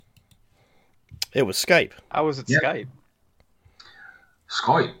It was Skype. How was it Yeah. Skype?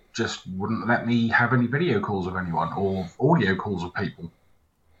 Skype just wouldn't let me have any video calls of anyone or audio calls of people.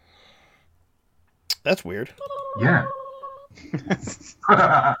 That's weird. Yeah.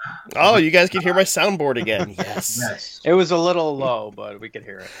 Oh, you guys can hear my soundboard again. Yes. Yes. It was a little low, but we could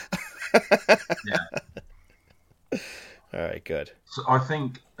hear it. Yeah. All right, good. So I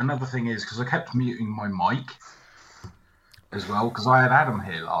think another thing is because I kept muting my mic as well because I had Adam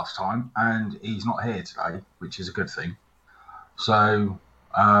here last time and he's not here today, which is a good thing. So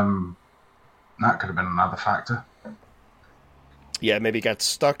that could have been another factor. Yeah, maybe got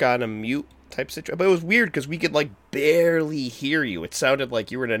stuck on a mute type situation. But it was weird because we could like barely hear you. It sounded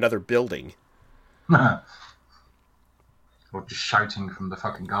like you were in another building. Or just shouting from the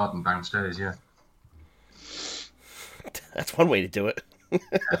fucking garden downstairs, yeah. That's one way to do it.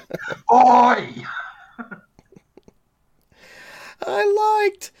 Oi! I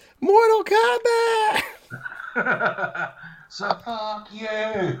liked Mortal Kombat! So fuck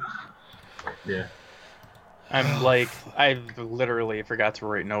you! Yeah. I literally forgot to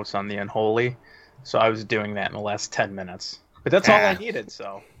write notes on the Unholy, so I was doing that in the last 10 minutes. But that's all I needed,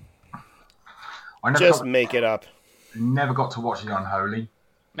 so. Just make it up. Never got to watch The Unholy.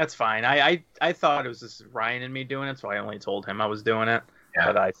 That's fine. I thought it was just Ryan and me doing it, so I only told him I was doing it. Yeah.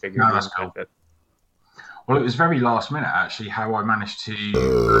 But I figured No, that's cool. it. Well, it was very last minute, actually, how I managed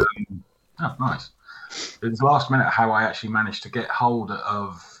to... oh, nice. It was last minute how I actually managed to get hold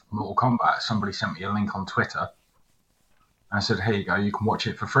of Mortal Kombat. Somebody sent me a link on Twitter. And I said, here you go, you can watch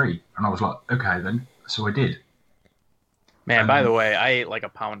it for free. And I was like, okay, then. So I did. Man, by the way, I ate like a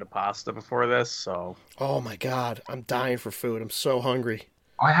pound of pasta before this, so... Oh my god, I'm dying for food. I'm so hungry.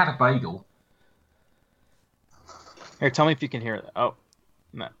 I had a bagel. Here, tell me if you can hear it. Oh,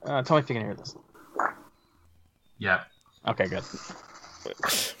 no. Tell me if you can hear this. Yeah. Okay, good.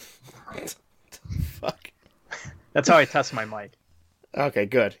 Fuck. That's how I test my mic. Okay,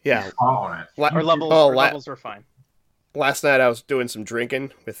 good. Yeah. On it. Our levels are fine. Last night I was doing some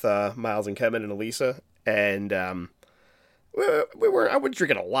drinking with Miles and Kevin and Elisa, and I was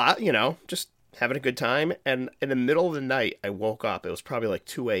drinking a lot, you know, just having a good time. And in the middle of the night, I woke up. It was probably like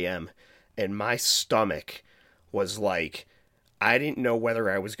 2 a.m. and my stomach was like, I didn't know whether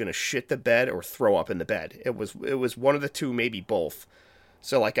I was going to shit the bed or throw up in the bed. It was one of the two, maybe both.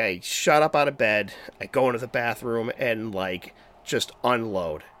 So like I shot up out of bed, I go into the bathroom and like just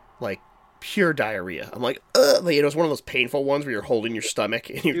unload, like pure diarrhea. I'm like, ugh, like, it was one of those painful ones where you're holding your stomach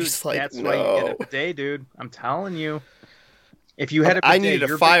and you're just like, that's no. why you get a bidet, dude. I'm telling you. If you had a bidet, I needed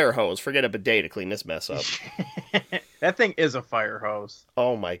a fire hose. Forget a bidet to clean this mess up. That thing is a fire hose.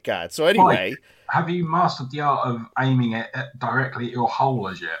 Oh my god. So anyway, have you mastered the art of aiming it directly at your hole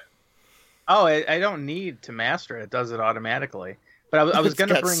as yet? Oh, I don't need to master it. It does it automatically. But I was going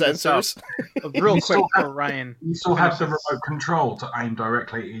to bring sensors. this up real quick for Ryan. You still have the remote control to aim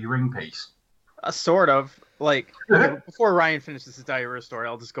directly at your ring piece. Sort of. Like, before Ryan finishes his diarrhea story,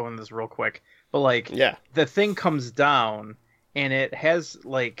 I'll just go into this real quick. But, like, yeah, the thing comes down, and it has,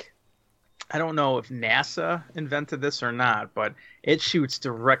 like, I don't know if NASA invented this or not, but it shoots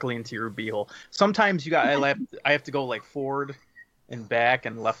directly into your beehole. Sometimes I have to go, like, forward and back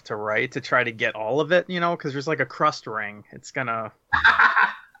and left to right to try to get all of it, you know, because there's like a crust ring. It's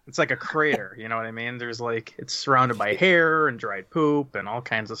like a crater, you know what I mean? There's like, it's surrounded by hair and dried poop and all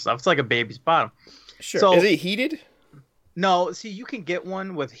kinds of stuff. It's like a baby's bottom. Sure. So, is it heated? No, see, you can get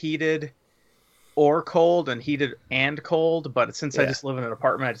one with heated or cold and heated and cold, but since I just live in an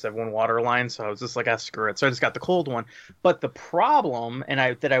apartment, I just have one water line, so I was just like, screw it. So I just got the cold one. But the problem,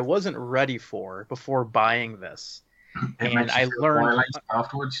 that I wasn't ready for before buying this, and I learned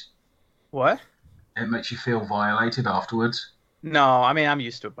afterwards. What? It makes you feel violated afterwards. No, I mean I'm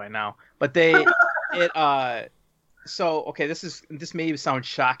used to it by now. But so okay, this may sound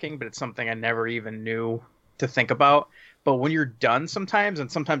shocking, but it's something I never even knew to think about. But when you're done sometimes,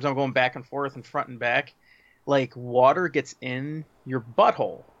 and sometimes I'm going back and forth and front and back, like water gets in your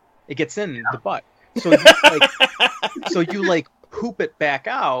butthole. It gets in the butt. So you like poop it back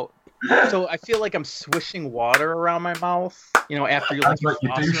out. So I feel like I'm swishing water around my mouth, you know, after you like you're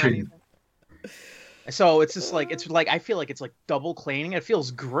douching. So it's just like I feel like it's like double cleaning. It feels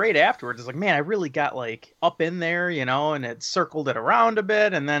great afterwards. It's like, man, I really got like up in there, you know, and it circled it around a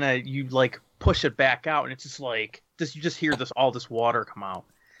bit, and then you like push it back out, and it's just like you just hear all this water come out.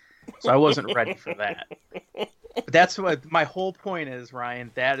 So I wasn't ready for that. But that's what my whole point is,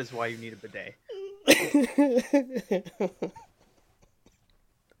 Ryan. That is why you need a bidet.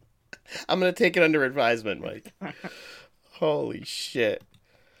 I'm going to take it under advisement, Mike. Holy shit.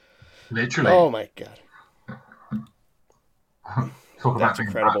 Literally. Oh my god. Talk That's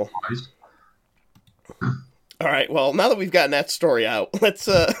incredible. All right. Well, now that we've gotten that story out, let's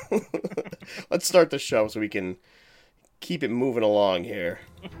let's start the show so we can keep it moving along here.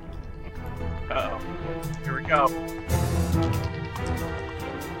 Uh-oh. Here we go.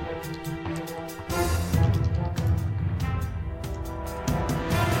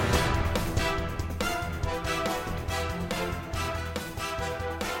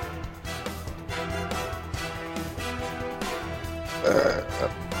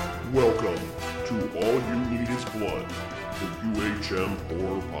 Welcome to All You Need Is Blood, the UHM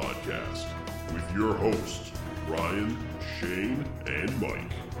Horror Podcast, with your hosts, Ryan, Shane, and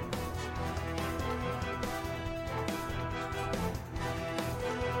Mike.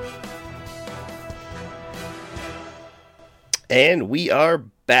 And we are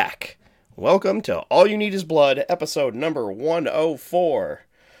back. Welcome to All You Need Is Blood, episode number 104.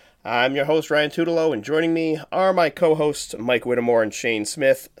 I'm your host, Ryan Tutelo, and joining me are my co-hosts, Mike Whittemore and Shane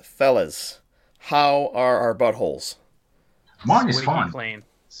Smith. Fellas, how are our buttholes? Mine is Squeaky fine. clean.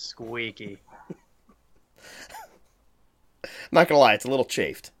 Squeaky. Not gonna lie, it's a little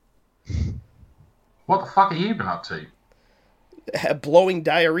chafed. What the fuck have you been up to? Blowing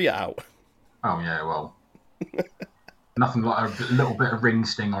diarrhea out. Oh, yeah, well. Nothing like a little bit of ring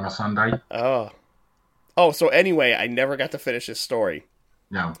sting on a Sunday. Oh, so anyway, I never got to finish this story.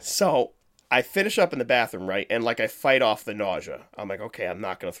 No. So, I finish up in the bathroom, right? And, I fight off the nausea. I'm like, okay, I'm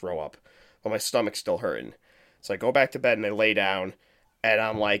not going to throw up. But my stomach's still hurting. So I go back to bed and I lay down. And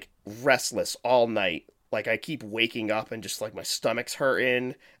I'm, restless all night. I keep waking up and just, my stomach's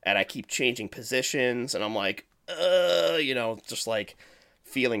hurting. And I keep changing positions. And I'm like, just,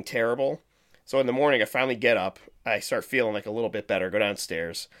 feeling terrible. So in the morning, I finally get up. I start feeling, a little bit better. Go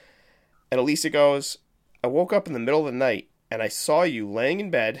downstairs. And Elisa goes, I woke up in the middle of the night. And I saw you laying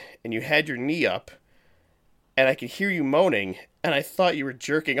in bed, and you had your knee up, and I could hear you moaning, and I thought you were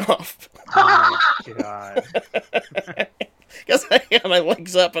jerking off. Oh my god. Because I have my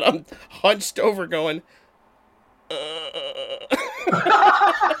legs up, and I'm hunched over going,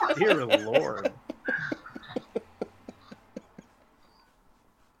 Dear Lord.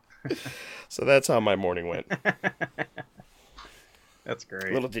 So that's how my morning went. That's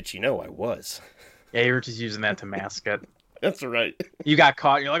great. Little did she know I was. Yeah, you were just using that to mask it. That's right. You got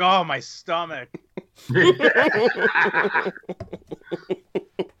caught. You're like, oh, my stomach.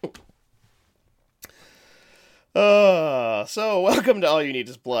 So welcome to All You Need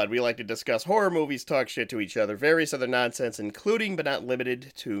Is Blood. We like to discuss horror movies, talk shit to each other, various other nonsense, including but not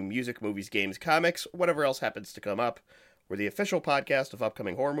limited to music, movies, games, comics, whatever else happens to come up. We're the official podcast of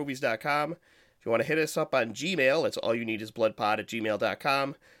upcominghorrormovies.com. If you want to hit us up on Gmail, it's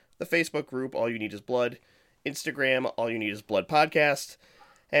allyouneedisbloodpod@gmail.com. The Facebook group, All You Need Is Blood. Instagram, All You Need Is Blood Podcast.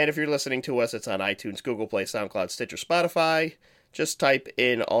 And if you're listening to us, it's on iTunes, Google Play, SoundCloud, Stitcher, Spotify. Just type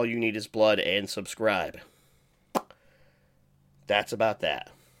in All You Need Is Blood and subscribe. That's about that.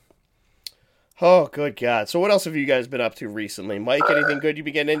 Oh, good God. So what else have you guys been up to recently? Mike, anything good you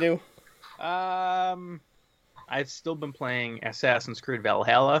been getting into? I've still been playing Assassin's Creed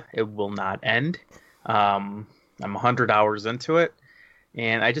Valhalla. It will not end. I'm 100 hours into it,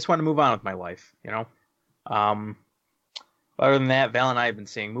 and I just want to move on with my life, Other than that, Val and I have been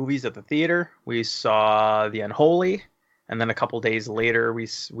seeing movies at the theater. We saw The Unholy, and then a couple days later, we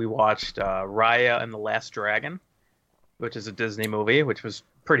watched Raya and the Last Dragon, which is a Disney movie, which was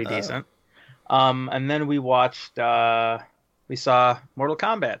pretty decent. And then we saw Mortal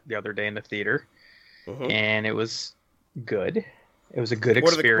Kombat the other day in the theater, and it was good. It was a good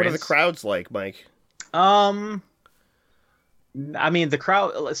experience. What are the crowds like, Mike? I mean, the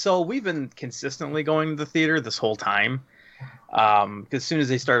crowd. So we've been consistently going to the theater this whole time. Because as soon as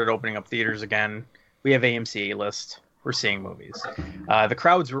they started opening up theaters again, we have AMC list. We're seeing movies. The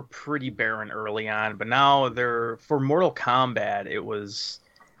crowds were pretty barren early on, but now for Mortal Kombat, it was,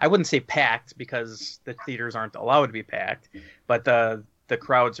 I wouldn't say packed because the theaters aren't allowed to be packed, but the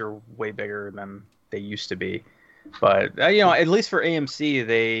crowds are way bigger than they used to be. But at least for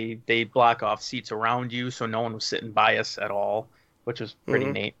AMC, they block off seats around you, so no one was sitting by us at all, which was pretty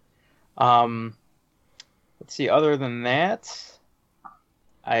neat. Let's see. Other than that,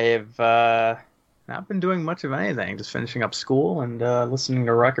 I have not been doing much of anything. Just finishing up school and listening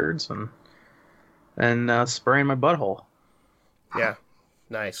to records and spraying my butthole. Yeah,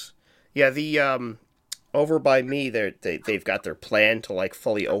 nice. Yeah, the over by me, they've got their plan to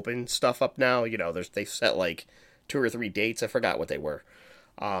fully open stuff up now. They've set 2 or 3 dates. I forgot what they were.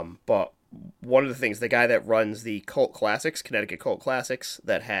 But one of the things, the guy that runs the Connecticut Cult Classics,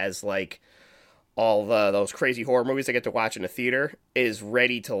 that has all those crazy horror movies I get to watch in the theater, is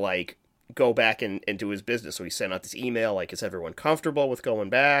ready to go back and do his business. So he sent out this email like, is everyone comfortable with going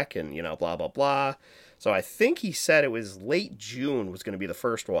back? And, blah, blah, blah. So I think he said it was late June was going to be the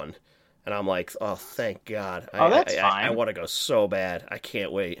first one. And I'm like, oh, thank God. That's fine. I want to go so bad. I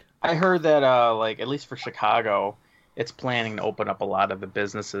can't wait. I heard that, at least for Chicago, it's planning to open up a lot of the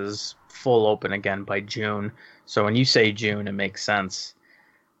businesses full open again by June. So when you say June, it makes sense.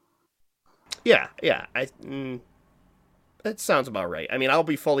 Yeah. That sounds about right. I mean, I'll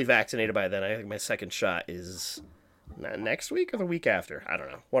be fully vaccinated by then. I think my second shot is next week or the week after. I don't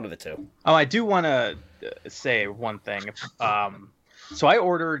know. One of the two. Oh, I do want to say one thing. So I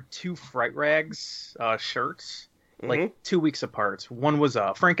ordered 2 Fright Rags shirts, like 2 weeks apart. One was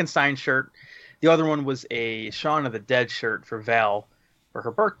a Frankenstein shirt. The other one was a Shaun of the Dead shirt for Val for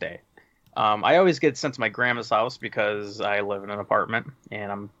her birthday. I always get sent to my grandma's house because I live in an apartment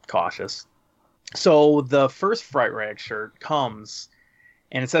and I'm cautious. So the first Fright Rag shirt comes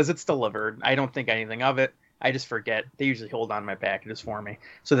and it says it's delivered. I don't think anything of it. I just forget. They usually hold on my packages for me.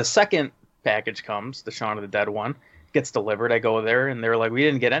 So the second package comes, the Shaun of the Dead one, gets delivered. I go there and they're like, we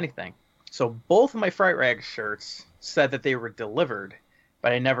didn't get anything. So both of my Fright Rag shirts said that they were delivered,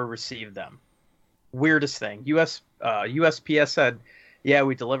 but I never received them. Weirdest thing. USPS said, yeah,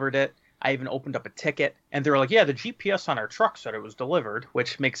 we delivered it. I even opened up a ticket, and they were like, yeah, the GPS on our truck said it was delivered,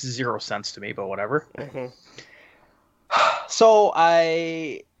 which makes 0 sense to me, but whatever. Mm-hmm. So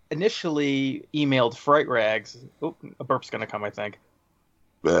I initially emailed Fright Rags. Oh, a burp's going to come, I think.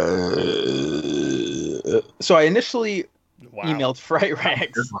 So I initially emailed Fright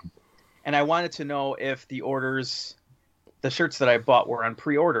Rags, and I wanted to know if the shirts that I bought were on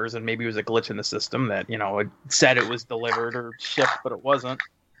pre-orders, and maybe it was a glitch in the system that, it said it was delivered or shipped, but it wasn't.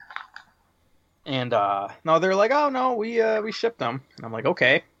 And no, they're like, oh no, we shipped them. And I'm like,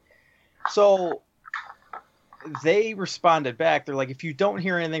 okay. So they responded back. They're like, if you don't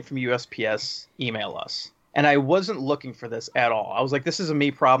hear anything from USPS, email us. And I wasn't looking for this at all. I was like, this is a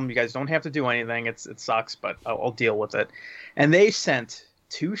me problem. You guys don't have to do anything. It sucks, but I'll deal with it. And they sent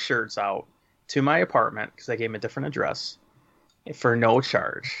 2 shirts out to my apartment because I gave them a different address for no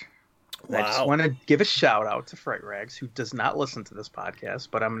charge. Wow. I just want to give a shout out to Fright Rags, who does not listen to this podcast,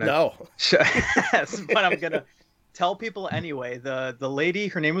 but I'm gonna but I'm gonna tell people anyway. The lady,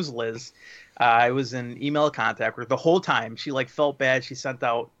 her name was Liz. I was in email contact with her the whole time. She felt bad. She sent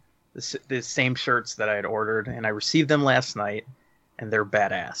out the same shirts that I had ordered, and I received them last night, and they're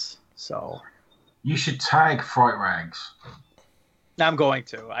badass. So you should tag Fright Rags. I'm going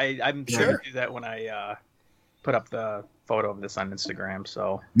to. I'm sure to do that when I put up the photo of this on Instagram.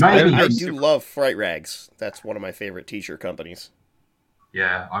 So I do love Fright Rags. That's one of my favorite t-shirt companies.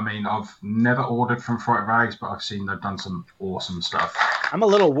 Yeah, I mean, I've never ordered from Fright Rags, but I've seen they've done some awesome stuff. I'm a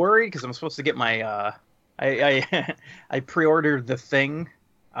little worried because I'm supposed to get my I pre-ordered the Thing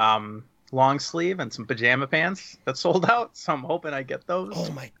long sleeve and some pajama pants that sold out, so I'm hoping I get those.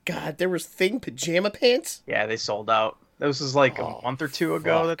 Oh my god, there was Thing pajama pants? Yeah, they sold out. This was like a month or two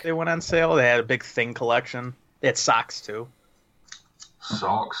ago that they went on sale. They had a big Thing collection. They had socks too.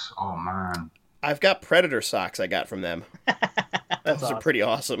 Socks? Oh man. I've got Predator socks I got from them. Those are pretty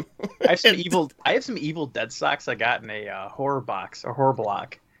awesome. I have some Evil Dead socks I got in a horror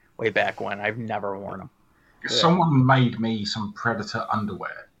block way back when. I've never worn them. Someone made me some Predator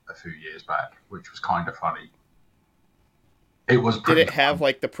underwear a few years back, which was kind of funny. It was. Did it have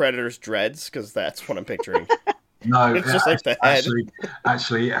the Predator's dreads? Because that's what I'm picturing. No, it's just like the head.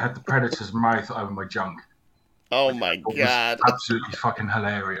 Actually, it had the Predator's mouth over my junk. Oh my god! Absolutely fucking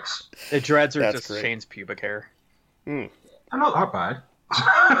hilarious. The dreads are just great. Shane's pubic hair. They're not that bad.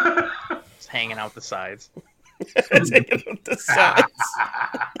 It's hanging out the sides. It's hanging out the sides.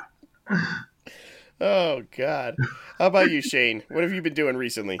 Oh god! How about you, Shane? What have you been doing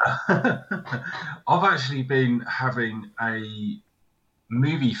recently? I've actually been having a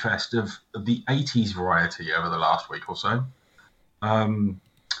movie fest of the 80s variety over the last week or so.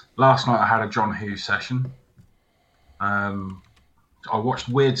 Last night I had a John Hughes session. I watched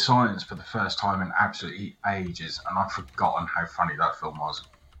Weird Science for the first time in absolutely ages, and I've forgotten how funny that film was.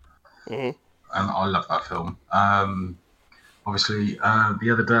 Mm-hmm. And I love that film. Obviously, the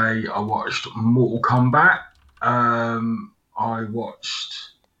other day I watched Mortal Kombat.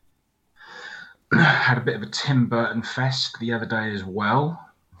 Had a bit of a Tim Burton fest the other day as well.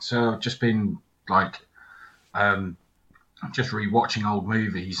 So I've just been just rewatching old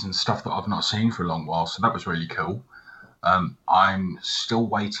movies and stuff that I've not seen for a long while. So that was really cool. I'm still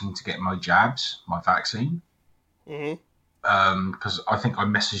waiting to get my jabs, my vaccine. Mm-hmm. Because I think I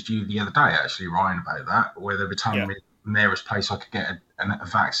messaged you the other day, actually, Ryan, about that, where they were telling me the nearest place I could get a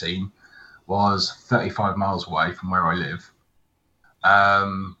vaccine was 35 miles away from where I live.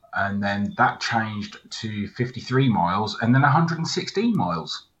 and then that changed to 53 miles, and then 116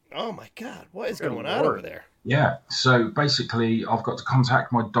 miles. Oh my God, what is Good going on Lord. over there? Yeah, so basically I've got to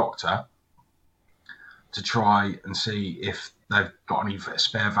contact my doctor to try and see if they've got any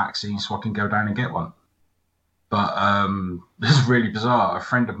spare vaccines so I can go down and get one. But this is really bizarre. A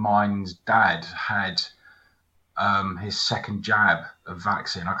friend of mine's dad had his second jab of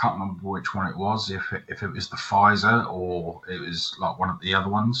vaccine. I can't remember which one it was, if it was the Pfizer or it was like one of the other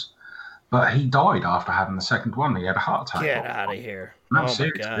ones. But he died after having the second one. He had a heart attack. Get out of here. No, Oh my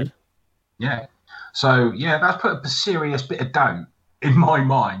seriously. God. Yeah. So, yeah, that's put a serious bit of doubt in my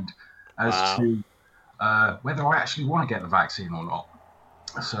mind as Wow. to whether I actually want to get the vaccine or not.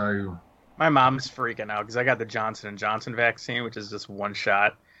 So, My mom's freaking out because I got the Johnson & Johnson vaccine, which is just one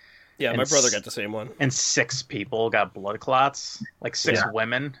shot. Yeah, my And brother got the same one. And 6 people got blood clots, like 6 Yeah.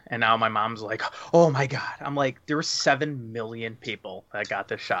 women. And now my mom's like, oh my God. I'm like, there were 7 million people that got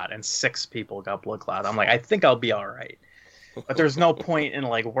the shot and 6 people got blood clots. I'm like, I think I'll be all right. But there's no point in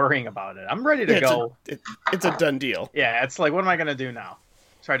like worrying about it. I'm ready to go. It's a done deal. Yeah, it's like, what am I going to do now?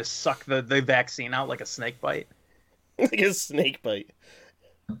 Try to suck the vaccine out like a snake bite? Like a snake bite.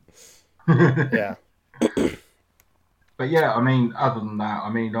 Yeah. but yeah, I mean, other than that, I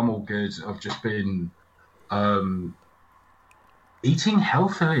mean, I'm all good. I've just been eating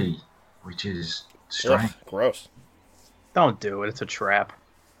healthily, which is strange. Ugh, gross. Don't do it. It's a trap.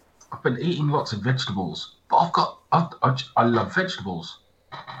 I've been eating lots of vegetables, but I love vegetables.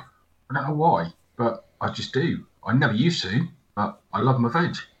 I don't know why, but I just do. I never used to, but I love my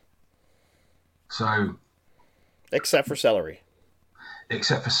veg. So, Except for celery.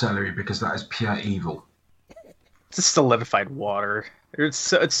 except for celery, because that is pure evil. It's just solidified water. It's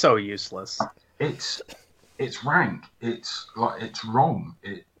so useless. It's rank. It's like it's wrong.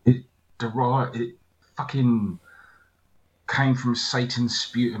 It fucking came from Satan's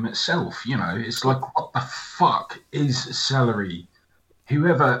sputum itself. You know, it's like, what the fuck is celery?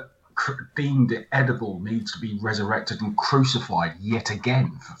 Whoever deemed it edible needs to be resurrected and crucified yet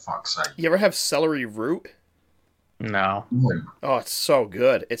again, for fuck's sake. You ever have celery root? No. No. Oh, it's so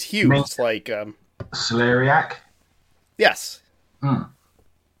good. It's huge. Me- It's like, Celeriac? yes. Hmm.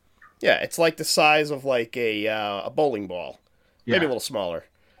 Yeah, it's like the size of like a bowling ball. Yeah. Maybe a little smaller.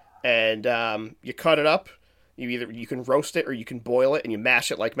 And you cut it up. You can roast it or you can boil it and you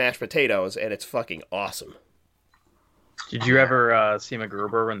mash it like mashed potatoes, and it's fucking awesome. Did you ever see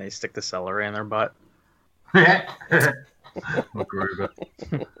MacGruber when they stick the celery in their butt? MacGruber.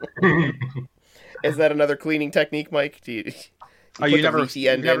 Is that another cleaning technique, Mike? Do you Oh, put you the never meaty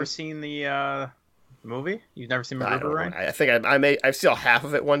end never in? seen the movie? You've never seen I don't MacGruber, know. right? I think I saw half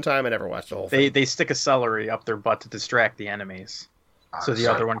of it one time. I never watched the whole thing. They stick a celery up their butt to distract the enemies, so the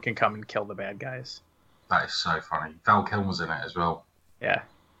other one can come and kill the bad guys. That is so funny. Val Kilmer's in it as well. Yeah.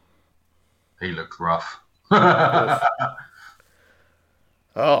 He looked rough.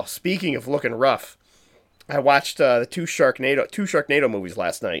 Oh, speaking of looking rough, I watched the two Sharknado movies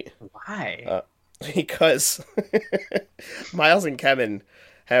last night. Why? Because Miles and Kevin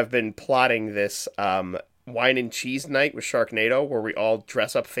have been plotting this wine and cheese night with Sharknado, where we all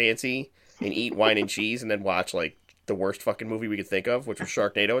dress up fancy and eat wine and cheese, and then watch like the worst fucking movie we could think of, which was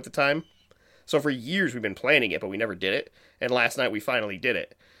Sharknado at the time. So for years we've been planning it, but we never did it. And last night we finally did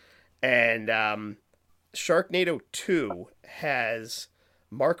it. And Sharknado 2 has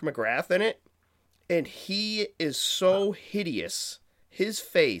Mark McGrath in it, and he is so hideous. His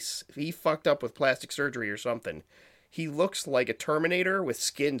face, if he fucked up with plastic surgery or something, he looks like a Terminator with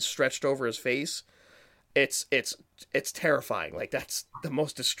skin stretched over his face. It's terrifying. Like, that's the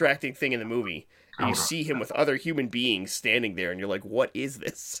most distracting thing in the movie. And you see him with other human beings standing there, and you're like, what is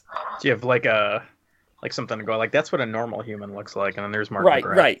this? Do you have like something to go like? That's what a normal human looks like, and then there's Mark Right,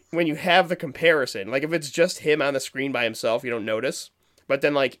 McGrath. right. When you have the comparison, like if it's just him on the screen by himself, you don't notice. But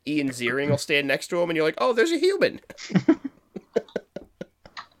then like Ian Ziering will stand next to him, and you're like, oh, there's a human.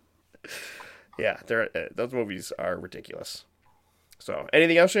 Yeah, those movies are ridiculous. So,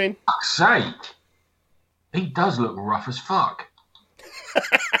 anything else, Shane? Fuck's sake. He does look rough as fuck.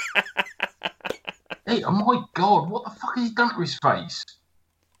 Hey, oh my god, what the fuck has he done to his face?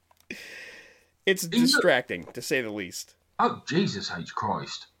 It's distracting, to say the least. Oh, Jesus H.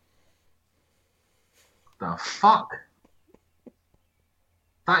 Christ. The fuck?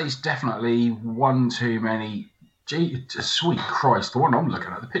 That is definitely one too many. Sweet Christ,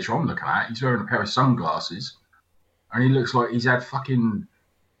 the picture I'm looking at, he's wearing a pair of sunglasses, and he looks like he's had fucking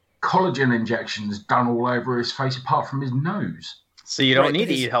collagen injections done all over his face apart from his nose. So you don't Right, need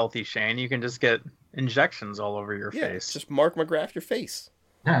to his- eat healthy, Shane. You can just get injections all over your Yeah, face. just Mark McGrath your face.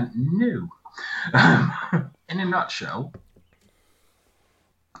 No. In a nutshell,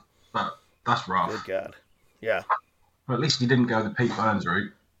 That's rough. Good God. Yeah. But at least he didn't go the Pete Burns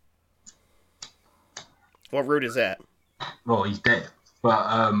route. What route is that? Well, he's dead. But,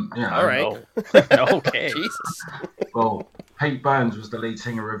 All right. Okay. Jesus. Well, Pete Burns was the lead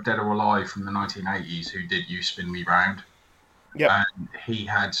singer of Dead or Alive from the 1980s who did You Spin Me Round. Yep. And he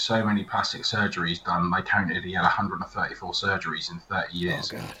had so many plastic surgeries done, they counted he had 134 surgeries in 30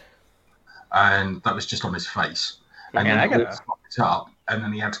 years. Oh, God. And that was just on his face. And Man, then I it gotta- all fucked up, and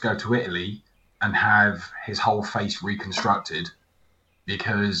then he had to go to Italy and have his whole face reconstructed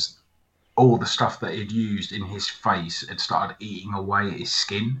because all the stuff that he'd used in his face had started eating away at his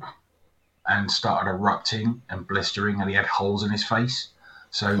skin and started erupting and blistering, and he had holes in his face.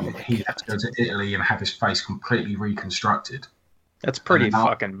 So he had to go to Italy and have his face completely reconstructed. That's pretty And now-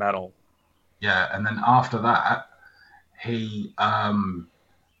 fucking metal. Yeah, and then after that, he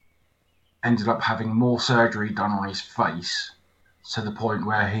ended up having more surgery done on his face to the point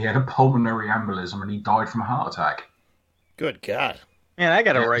where he had a pulmonary embolism and he died from a heart attack. Good God. Man, I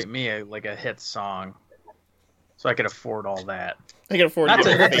gotta Yeah. write me a hit song, so I could afford all that. I can afford Not to to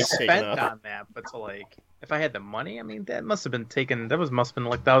get have my to face taken spend off. on that, but to like, if I had the money, I mean, that must have been taken. Must have been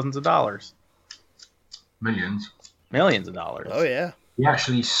like thousands of dollars, Millions. millions of dollars. Oh, yeah. He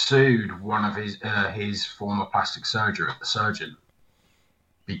actually sued one of his former plastic surgeon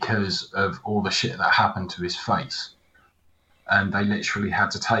because of all the shit that happened to his face. And they literally had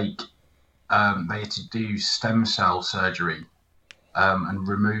to they had to do stem cell surgery and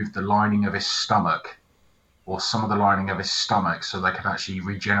remove the lining of his stomach, or some of the lining of his stomach, so they could actually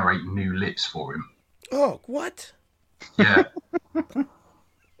regenerate new lips for him. Oh, what? Yeah.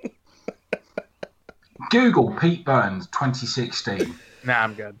 Google Pete Burns 2016. Nah,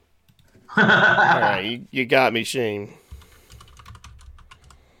 I'm good. All right, you got me, Shane.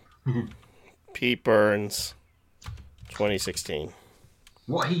 Pete Burns, 2016.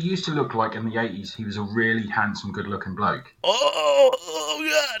 What he used to look like in the 80s, he was a really handsome, good-looking bloke.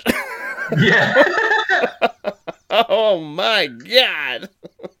 Oh God. Yeah. Oh, my God.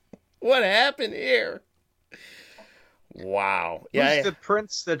 What happened here? Wow. Yeah. Who's the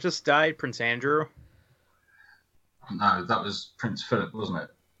prince that just died? Prince Andrew. No, that was Prince Philip, wasn't it?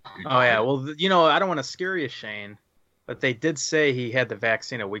 Who Oh yeah. died. Well, I don't want to scare you, Shane, but they did say he had the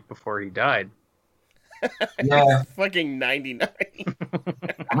vaccine a week before he died. Yeah, Fucking 99.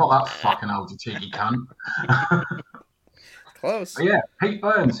 I'm not that fucking old, you cheeky cunt. Close. But yeah, Pete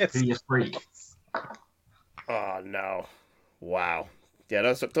Burns, It's- hideous freak. Oh, no. Wow. Yeah,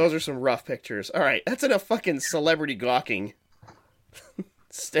 those are some rough pictures. All right, that's enough fucking celebrity gawking.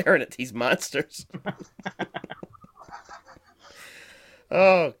 Staring at these monsters.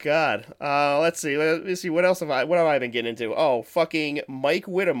 Oh, God. Let's see. Let me see. What else have I been getting into? Oh, fucking Mike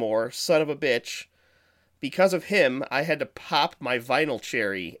Whittemore, son of a bitch. Because of him, I had to pop my vinyl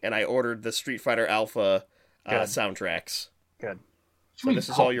cherry, and I ordered the Street Fighter Alpha Good. soundtracks. Good. So this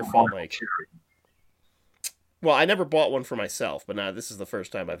is all your fault, Mike. Well, I never bought one for myself, but now this is the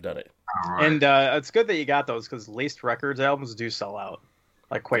first time I've done it. All right. And it's good that you got those because Laced Records albums do sell out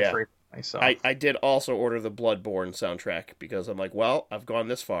like quite Yeah. frequently. So I did also order the Bloodborne soundtrack because I'm like, well, I've gone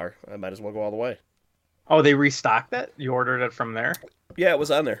this far. I might as well go all the way. oh, they restocked it. You ordered it from there. Yeah, it was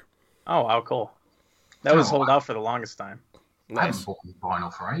on there. Oh, wow, cool. That was Oh, sold out for the longest time. I Nice. haven't bought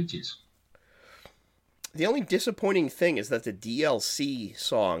vinyl for ages. The only disappointing thing is that the DLC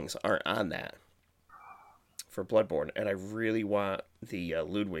songs aren't on that for Bloodborne, and I really want the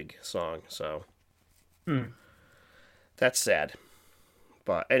Ludwig song, so that's sad.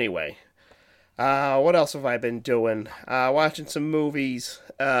 But anyway, what else have I been doing? Watching some movies.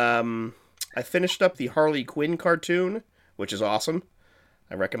 I finished up the Harley Quinn cartoon, which is awesome.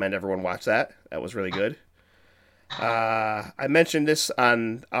 I recommend everyone watch that. That was really good. I mentioned this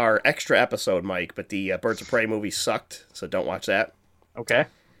on our extra episode, Mike, but the Birds of Prey movie sucked, so don't watch that. Okay.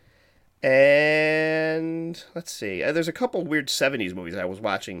 And let's see. There's a couple weird 70s movies I was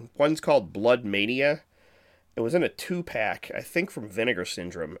watching. One's called Blood Mania. It was in a 2-pack, I think from Vinegar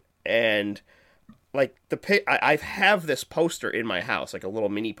Syndrome. And like I have this poster in my house, like a little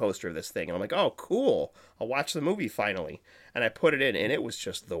mini poster of this thing. And I'm like, oh, cool. I'll watch the movie finally. And I put it in, and it was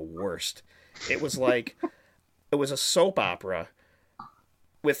just the worst. It was like, it was a soap opera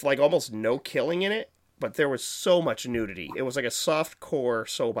with like almost no killing in it, but there was so much nudity. It was like a soft core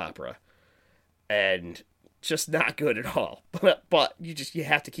soap opera. And just not good at all. But you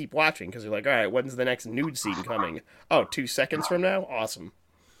have to keep watching because you're like, all right, when's the next nude scene coming? Oh, 2 seconds from now? Awesome.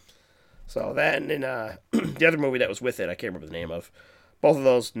 So that and the other movie that was with it, I can't remember the name of. Both of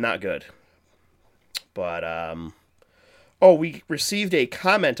those, not good. But, we received a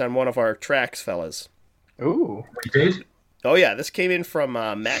comment on one of our tracks, fellas. Ooh. We did? Oh, yeah, this came in from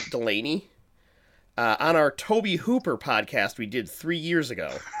Matt Delaney. on our Toby Hooper podcast we did 3 years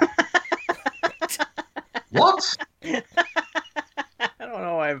ago. What? I don't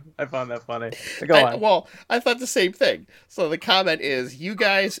know why I found that funny. Go on. Well, I thought the same thing. So the comment is, you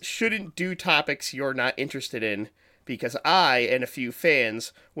guys shouldn't do topics you're not interested in, because I and a few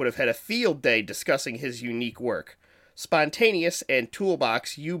fans would have had a field day discussing his unique work. Spontaneous and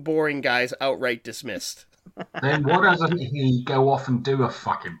Toolbox, you boring guys outright dismissed. Then why doesn't he go off and do a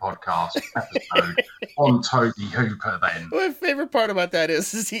fucking podcast episode on Toby Hooper then? My favorite part about that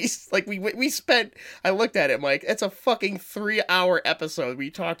is he's like, we spent, I looked at it, Mike, it's a fucking 3-hour episode.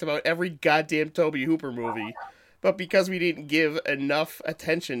 We talked about every goddamn Toby Hooper movie, but because we didn't give enough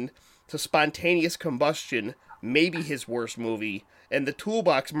attention to Spontaneous Combustion, maybe his worst movie, and the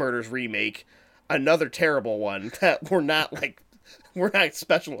Toolbox Murders remake, another terrible one, that we're not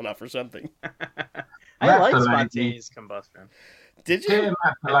special enough or something. I like Spontaneous Combustion. Did you? Dear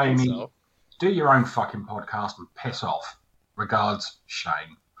Matt I think Delaney, so. do your own fucking podcast and piss off. Regards,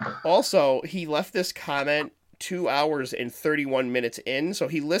 Shane. Also, he left this comment 2 hours and 31 minutes in, so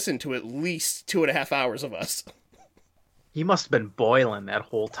he listened to at least 2.5 hours of us. He must have been boiling that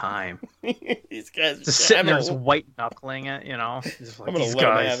whole time. These guys Just sitting there, just white knuckling it, you know. Just like, I'm gonna these let him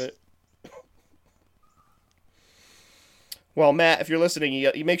guys. have it. Well, Matt, if you're listening,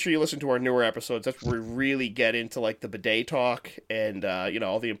 you make sure you listen to our newer episodes. That's where we really get into like the bidet talk and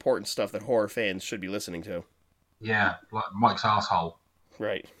all the important stuff that horror fans should be listening to. Yeah, like Mike's asshole.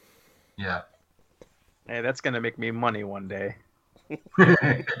 Right. Yeah. Hey, that's gonna make me money one day.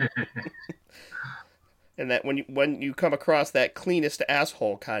 And that when you come across that cleanest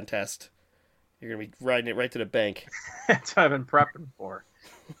asshole contest, you're gonna be riding it right to the bank. That's what I've been prepping for.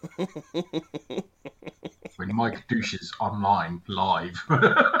 When Mike douches online live.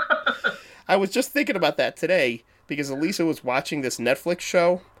 I was just thinking about that today because Elisa was watching this Netflix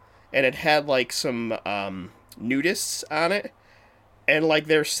show, and it had like some nudists on it, and like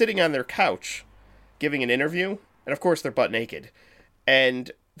they're sitting on their couch giving an interview, and of course they're butt naked,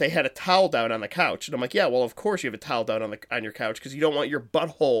 and they had a towel down on the couch, and I'm like, yeah, well, of course you have a towel down on your couch because you don't want your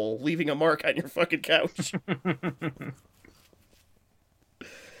butthole leaving a mark on your fucking couch.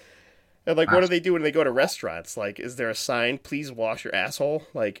 And like, what do they do when they go to restaurants? Like, is there a sign, please wash your asshole?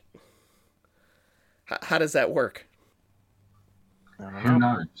 Like, how does that work? I don't Who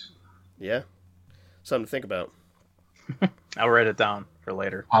know. knows? Yeah, something to think about. I'll write it down for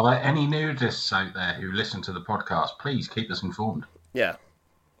later. Are there any nudists out there who listen to the podcast? Please keep us informed. Yeah.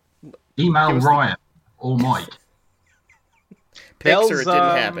 Email Give us Ryan or Mike. Pics or Bell's, it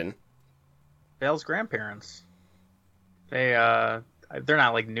didn't happen. Bale's grandparents. They're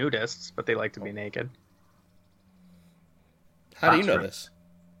not like nudists, but they like to be naked. How do you That's know right. this?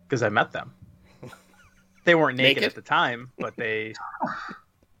 Because I met them. They weren't naked, Naked? at the time, but they,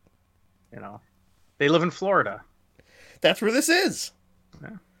 they live in Florida. That's where this is.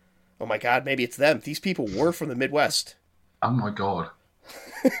 Yeah. Oh my god, maybe it's them. These people were from the Midwest. Oh my god.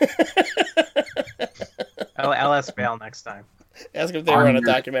 I'll ask Bale next time. Ask if they were on a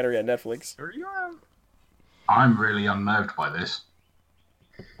documentary on Netflix. Are you on? I'm really unnerved by this.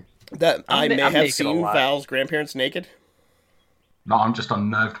 That I may I'm have naked a seen lot. Val's grandparents naked. No, I'm just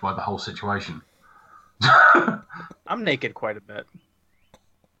unnerved by the whole situation. I'm naked quite a bit.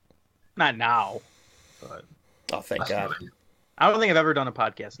 Not now, but Oh, thank That's God. really- I don't think I've ever done a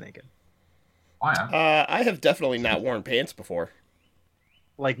podcast naked. I am. I have definitely not worn pants before.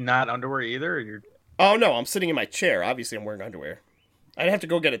 Like not underwear either. Or you're Oh no, I'm sitting in my chair. Obviously, I'm wearing underwear. I'd have to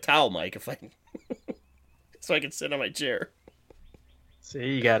go get a towel, Mike, if I so I can sit on my chair.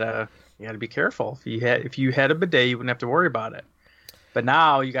 See, you gotta be careful. If you had a bidet, you wouldn't have to worry about it. But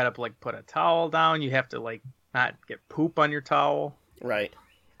now you gotta like put a towel down. You have to like not get poop on your towel. Right,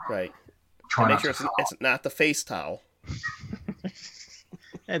 right. Try Make not sure to it's not the face towel.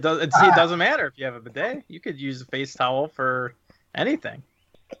 It doesn't matter if you have a bidet. You could use a face towel for anything.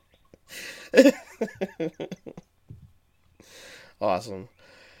 Awesome.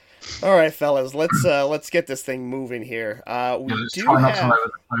 All right, fellas, let's get this thing moving here. We Let's do try not to have, lower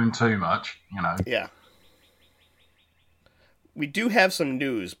the phone too much, you know. yeah, we do have some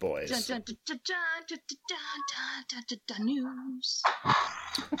news, boys. News.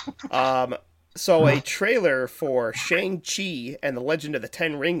 So a trailer for Shang-Chi and the Legend of the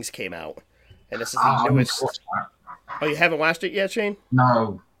Ten Rings came out, and this is the I haven't newest. watched that. Oh, you haven't watched it yet, Shane?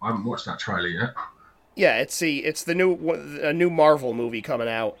 No, I haven't watched that trailer yet. Yeah, it's the new Marvel movie coming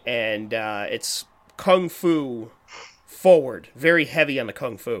out, and it's kung fu forward, very heavy on the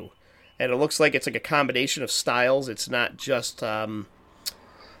kung fu, and it looks like it's like a combination of styles. It's not just I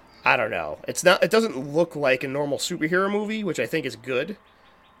don't know. It doesn't look like a normal superhero movie, which I think is good.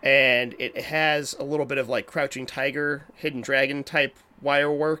 and it has a little bit of like Crouching Tiger, Hidden Dragon type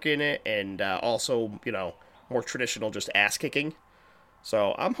wire work in it, and also, you know, more traditional just ass kicking.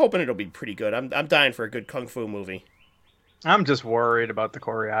 So I'm hoping it'll be pretty good. I'm dying for a good kung fu movie. I'm just worried about the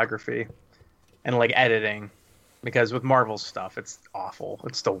choreography and like editing, because with Marvel stuff, it's awful.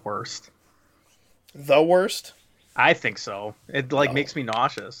 It's the worst. The worst? I think so. It like makes me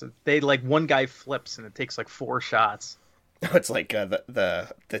nauseous. They like one guy flips and it takes like 4 shots. It's like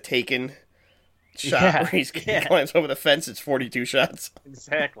the Taken shot Yeah, where he climbs over the fence. It's 42 shots.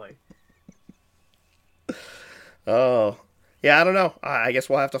 Exactly. Oh, yeah. I don't know. I guess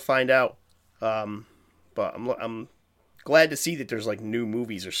we'll have to find out. But I'm glad to see that there's like new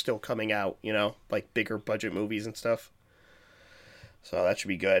movies are still coming out. You know, like bigger budget movies and stuff. So that should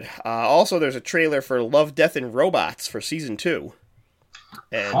be good. Also, there's a trailer for Love, Death, and Robots for season 2.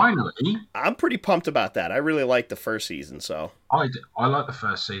 And Finally, I'm pretty pumped about that. I really liked the first season, so I like the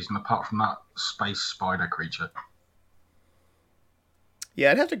first season, apart from that space spider creature.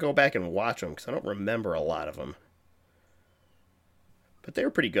 yeah, I'd have to go back and watch them because I don't remember a lot of them. But they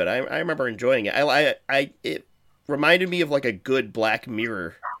were pretty good. I remember enjoying it. It reminded me of like a good Black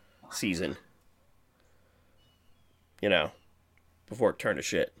Mirror season. You know, before it turned to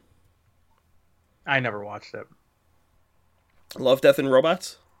shit. I never watched it. Love, Death, and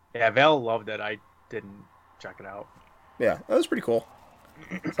Robots? Yeah, Val loved it. I didn't check it out. Yeah, that was pretty cool.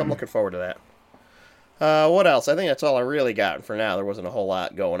 So I'm looking forward to that. What else? I think that's all I really got for now. There wasn't a whole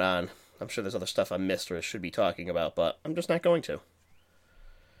lot going on. I'm sure there's other stuff I missed or should be talking about, but I'm just not going to.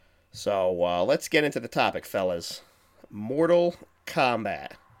 So let's get into the topic, fellas. Mortal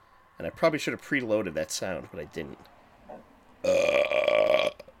Kombat. And I probably should have preloaded that sound, but I didn't.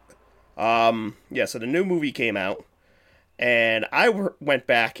 Yeah, so the new movie came out, and I went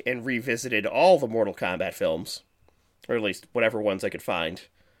back and revisited all the Mortal Kombat films, or at least whatever ones I could find,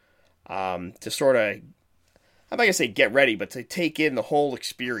 to sort of, I'm not going to say get ready, but to take in the whole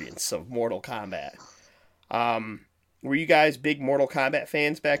experience of Mortal Kombat. Were you guys big Mortal Kombat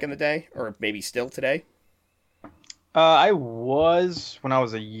fans back in the day, or maybe still today? I was when I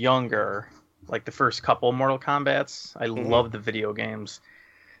was a younger, like the first couple Mortal Kombats. I loved the video games.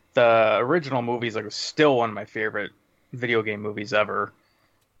 The original movies are still one of my favorite video game movies ever.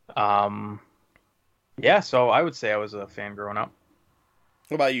 Yeah, so I would say I was a fan growing up.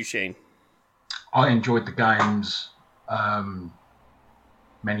 What about you, Shane? I enjoyed the games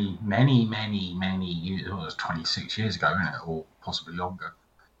many years. Well, it was 26 years ago, isn't it? Or possibly longer.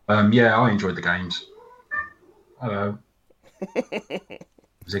 Yeah, I enjoyed the games. Hello.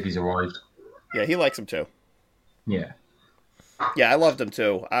 Ziggy's arrived. Yeah, he likes them too. Yeah. Yeah, I loved them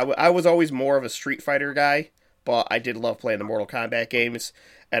too. I was always more of a Street Fighter guy, but I did love playing the Mortal Kombat games,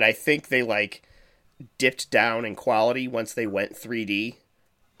 and I think they like dipped down in quality once they went 3D.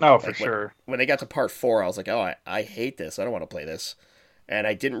 Oh, for Like, sure. When they got to part 4, I was like, oh, I hate this. I don't want to play this. And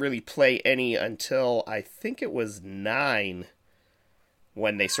I didn't really play any until I think it was 9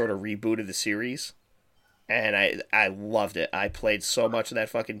 when they sort of rebooted the series. And I loved it. I played so much of that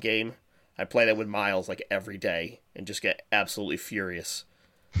fucking game. I play that with Miles like every day and just get absolutely furious.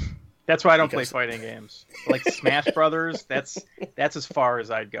 That's why I don't play fighting games. Like Smash Brothers, that's as far as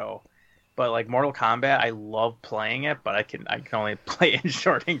I'd go. But like Mortal Kombat, I love playing it, but I can only play in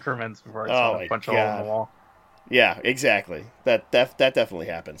short increments before I just punch a hole in the wall. Yeah, exactly. That definitely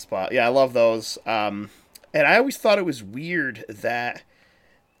happens. But yeah, I love those. And I always thought it was weird that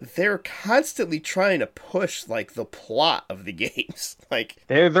they're constantly trying to push like the plot of the games. Like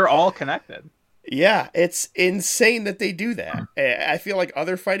they're all connected. Yeah, it's insane that they do that. I feel like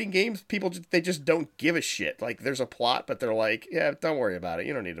other fighting games, people they just don't give a shit. Like there's a plot, but they're like, yeah, don't worry about it.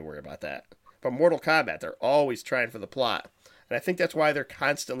 You don't need to worry about that. But Mortal Kombat, they're always trying for the plot, and I think that's why they're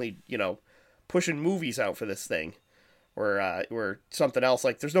constantly, pushing movies out for this thing, or something else.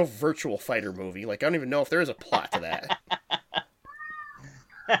 Like there's no Virtual Fighter movie. Like I don't even know if there is a plot to that.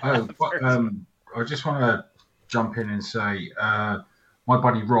 I just want to jump in and say, my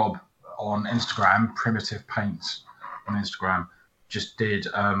buddy Rob on Instagram, Primitive Paints on Instagram, just did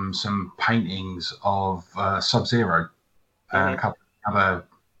some paintings of Sub-Zero and a couple of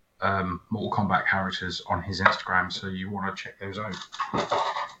other Mortal Kombat characters on his Instagram, so you want to check those out.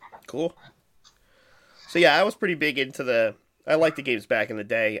 Cool. So yeah, I was pretty big into I liked the games back in the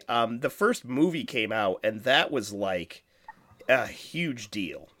day. The first movie came out, and that was like a huge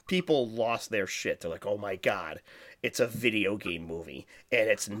deal. People lost their shit. They're like, oh my god, it's a video game movie, and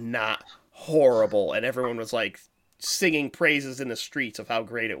it's not horrible. And everyone was like singing praises in the streets of how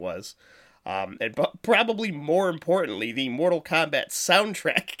great it was. And probably more importantly, the Mortal Kombat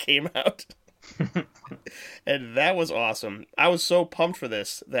soundtrack came out. And that was awesome. I was so pumped for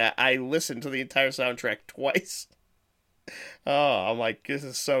this that I listened to the entire soundtrack twice. Oh, I'm like, this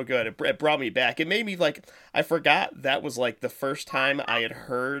is so good. It brought me back. It made me like, I forgot that was like the first time I had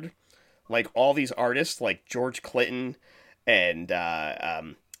heard like all these artists like George Clinton and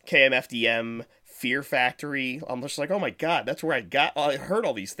KMFDM, Fear Factory. I'm just like, oh my god, that's where I heard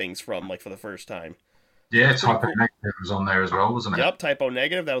all these things from, like for the first time. Yeah, Typo Negative was on there as well, wasn't it? Yep, Typo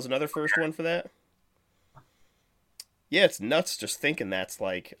Negative. That was another first one for that. Yeah, it's nuts just thinking that's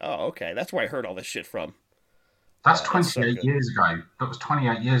like, oh, okay, that's where I heard all this shit from. That's that's 28 so years ago. That was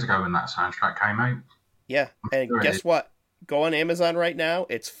 28 years ago when that soundtrack came out. Yeah, and sure guess what? Go on Amazon right now.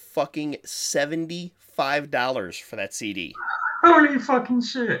 It's fucking $75 for that CD. Holy fucking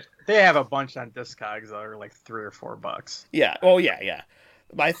shit. They have a bunch on Discogs that are like $3 or $4. Yeah. Oh yeah.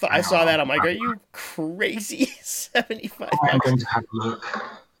 I saw that. I'm like, are you crazy? $75. I'm going to have a look.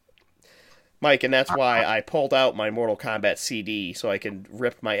 Mike, and that's why I pulled out my Mortal Kombat CD so I can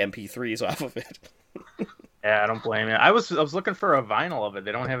rip my MP3s off of it. Yeah, I don't blame you. I was looking for a vinyl of it.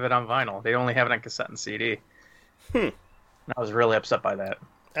 They don't have it on vinyl. They only have it on cassette and CD. And I was really upset by that.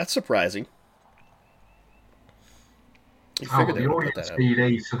 That's surprising. You Oh, figured they the would audio put that out.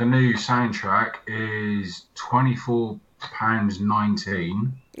 CD for the new soundtrack is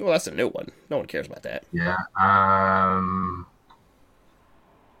 £24.19. Well, that's a new one. No one cares about that. Yeah.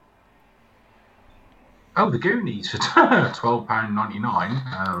 The Goonies for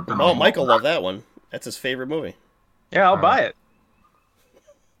 £12.99. Oh, Michael loved that one. That's his favorite movie. Yeah, I'll buy it.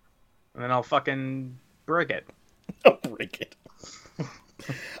 And then I'll fucking brick it. I'll break it.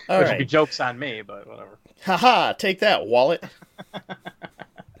 All Which would be right. jokes on me, but whatever. Haha, take that, wallet.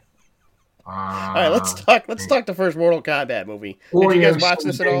 All right, let's talk the first Mortal Kombat movie. Did you guys watch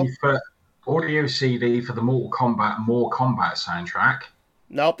this at all? Audio CD for the Mortal Kombat soundtrack.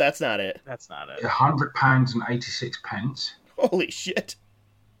 Nope, that's not it. That's not it. £100.86. Holy shit.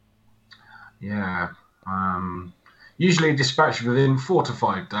 Yeah. Usually dispatched within 4 to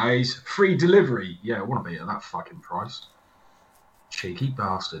 5 days. Free delivery. Yeah, I want to be at that fucking price. Cheeky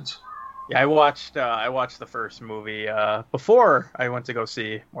bastards. Yeah, I watched the first movie before I went to go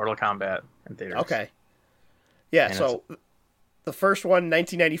see Mortal Kombat in theaters. Okay. Yeah, And so the first one,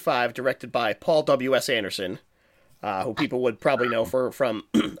 1995, directed by Paul W.S. Anderson, who people would probably know from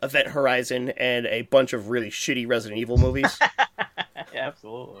Event Horizon and a bunch of really shitty Resident Evil movies. Yeah,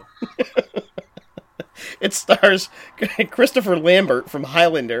 absolutely. It stars Christopher Lambert from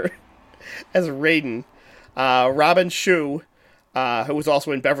Highlander as Raiden, Robin Shou, who was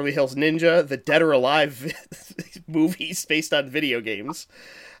also in Beverly Hills Ninja, the Dead or Alive movies based on video games,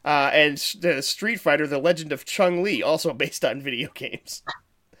 and Street Fighter: The Legend of Chun Li, also based on video games.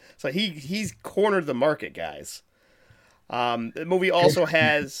 So he's cornered the market, guys. The movie also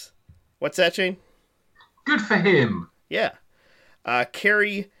has, what's that, Shane? Good for him. Yeah.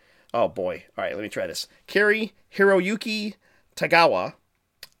 Kerry, oh boy. All right, let me try this. Kerry Hiroyuki Tagawa.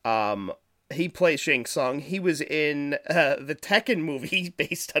 He plays Shang Tsung. He was in the Tekken movie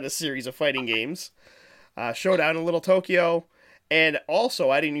based on a series of fighting games. Showdown in Little Tokyo. And also,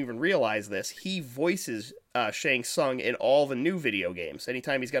 I didn't even realize this, he voices Shang Tsung in all the new video games.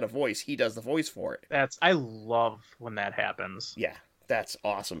 Anytime he's got a voice, he does the voice for it. I love when that happens. Yeah, that's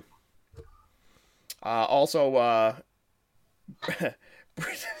awesome. Also,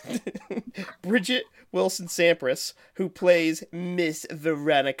 Bridget Wilson Sampras, who plays Miss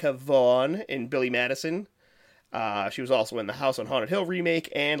Veronica Vaughn in Billy Madison. She was also in the House on Haunted Hill remake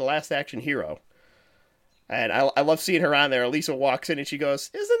and Last Action Hero. And I love seeing her on there. Elisa walks in and she goes,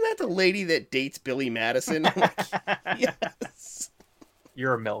 "Isn't that the lady that dates Billy Madison?" I'm like, yes.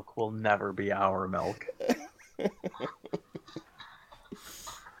 Your milk will never be our milk.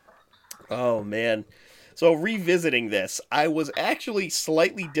 Oh, man. So revisiting this, I was actually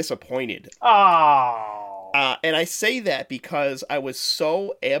slightly disappointed. Oh. And I say that because I was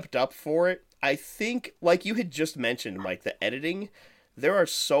so amped up for it. I think, like you had just mentioned, like the editing, there are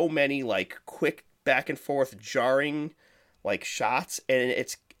so many like quick back and forth jarring like shots, and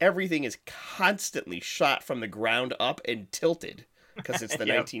everything is constantly shot from the ground up and tilted because it's the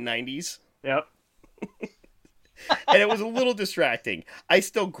Yep. 1990s. Yep. And it was a little distracting. I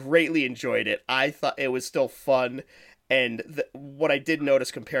still greatly enjoyed it. I thought it was still fun. And what I did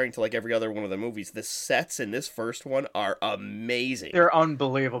notice comparing to like every other one of the movies, the sets in this first one are amazing. They're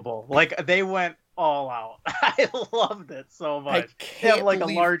unbelievable. Like, they went all out. I loved it so much. I They can't have like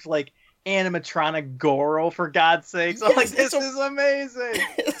believe... a large like animatronic Goro, for God's sakes. I'm Yes, like, this it's is amazing.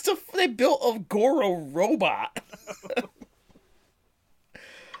 They built a Goro robot.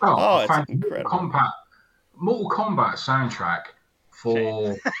 Oh, It's incredible. Mortal Kombat soundtrack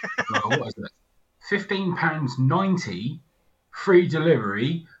for what is it? £15.90, free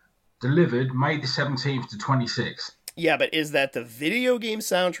delivery, delivered May the 17th to 26th. Yeah, but is that the video game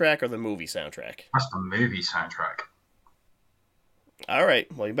soundtrack or the movie soundtrack? That's the movie soundtrack. All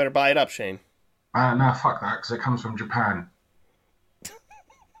right. Well, you better buy it up, Shane. No, fuck that, because it comes from Japan.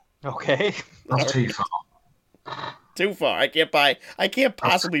 Okay. That's too far. Too far. I can't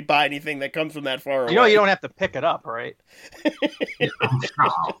possibly buy anything that comes from that far away. You know you don't have to pick it up, right? Yeah,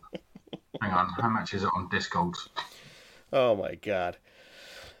 shut up. Hang on, how much is it on Discogs? Oh my god.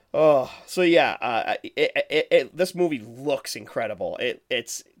 Oh, so yeah, this movie looks incredible.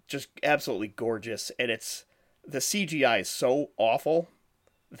 It's just absolutely gorgeous, and the CGI is so awful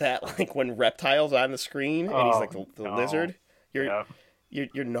that like when Reptile's on the screen and he's like the lizard,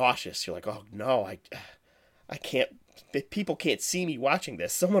 you're nauseous. You're like, oh no, I can't. People can't see me watching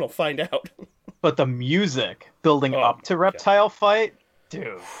this. Someone will find out. But the music building up to Reptile fight,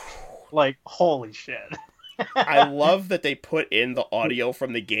 dude, like holy shit. I love that they put in the audio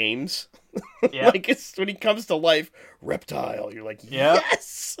from the games. Yeah. Like it's when he comes to life, Reptile. You're like,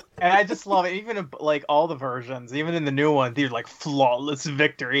 yes. And I just love it. Even in, like all the versions, even in the new one, they're like flawless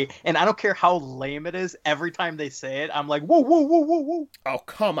victory. And I don't care how lame it is. Every time they say it, I'm like, woo, woo, woo, woo, woo. Oh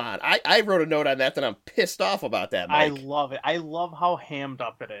come on! I wrote a note on that I'm pissed off about that. Mike. I love it. I love how hammed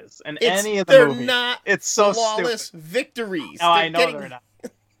up it is. And It's- any of the they're movies, not it's so flawless stupid. victories. Oh, I They're know getting- they're not.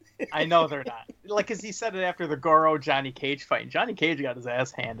 I know they're not. Like, because he said it after the Goro Johnny Cage fight. And Johnny Cage got his ass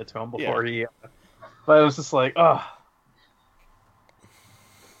handed to him before he. But it was just like, ugh.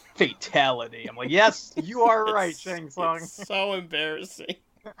 Fatality. I'm like, yes, you are right, Shang Tsung. It's so embarrassing.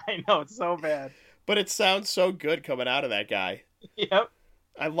 I know, it's so bad. But it sounds so good coming out of that guy. Yep.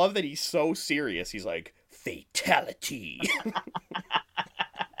 I love that he's so serious. He's like, fatality.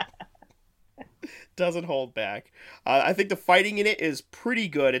 Doesn't hold back. I think the fighting in it is pretty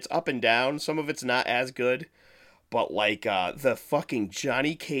good. It's up and down. Some of it's not as good. But like the fucking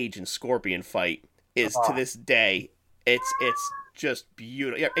Johnny Cage and Scorpion fight is to this day, it's just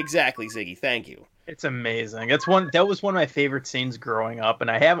beautiful. Yeah, exactly, Ziggy. Thank you. It's amazing. That was one of my favorite scenes growing up, and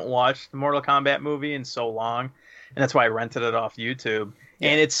I haven't watched the Mortal Kombat movie in so long, and that's why I rented it off YouTube.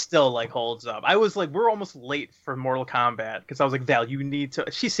 And it still like holds up. I was like, we're almost late for Mortal Kombat because I was like, Val, you need to.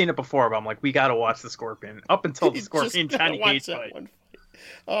 She's seen it before, but I'm like, we got to watch the Scorpion up until the You Scorpion just gotta Johnny watch Cage that fight. one fight.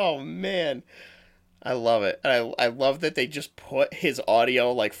 Oh man, I love it. I love that they just put his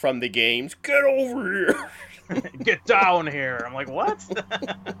audio like from the games. Get over here. Get down here. I'm like, what?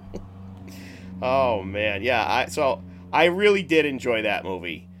 Oh man, yeah. I really did enjoy that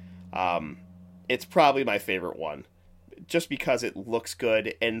movie. It's probably my favorite one, just because it looks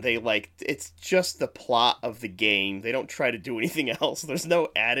good and it's just the plot of the game. They don't try to do anything else. There's no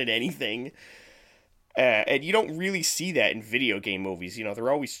added anything. And you don't really see that in video game movies. You know,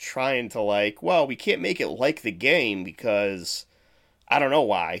 they're always trying to we can't make it like the game because I don't know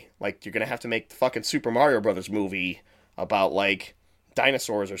why. Like, you're going to have to make the fucking Super Mario Brothers movie about,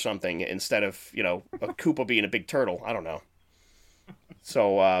 dinosaurs or something instead of, a Koopa being a big turtle. I don't know.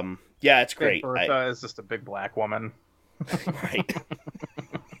 So, yeah, it's great. Big Bertha is just a big black woman. Right.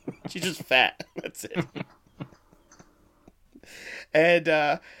 She's just fat. That's it.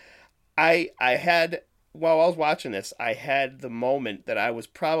 And I had, while I was watching this, I had the moment that I was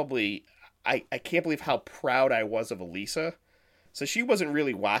probably, I can't believe how proud I was of Elisa. So she wasn't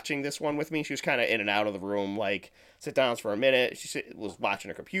really watching this one with me. She was kind of in and out of the room, sit down for a minute. She was watching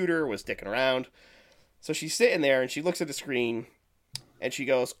her computer, was dicking around. So she's sitting there and she looks at the screen and she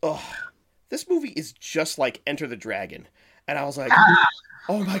goes, "Oh, this movie is just like Enter the Dragon." And I was like,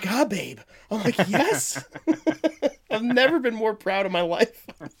 "Oh my God, babe." I'm like, yes. I've never been more proud of my life.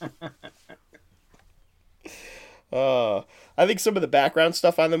 I think some of the background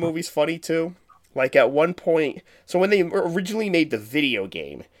stuff on the movie's funny too. Like at one point, so when they originally made the video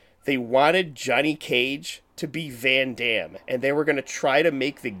game, they wanted Johnny Cage to be Van Damme, and they were going to try to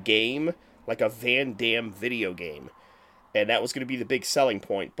make the game like a Van Damme video game. And that was going to be the big selling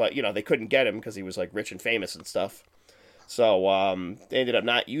point, but they couldn't get him because he was rich and famous and stuff. So they ended up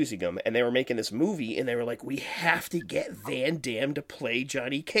not using him, and they were making this movie, and they were like, "We have to get Van Damme to play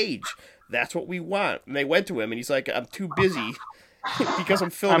Johnny Cage. That's what we want." And they went to him, and he's like, "I'm too busy because I'm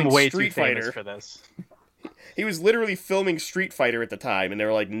filming I'm way Street too famous Fighter." for this. He was literally filming Street Fighter at the time, and they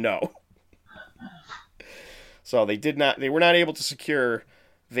were like, "No." So they were not able to secure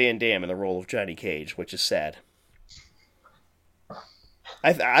Van Damme in the role of Johnny Cage, which is sad.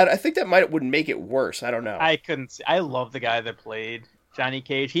 I think that would make it worse. I don't know. I couldn't see. I love the guy that played Johnny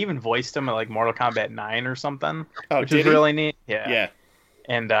Cage. He even voiced him in Mortal Kombat 9 or something, which is really neat. Yeah. Yeah.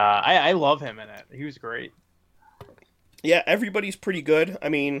 And I love him in it. He was great. Yeah, everybody's pretty good. I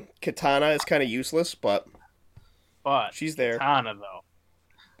mean, Katana is kind of useless, but she's there. Katana, though.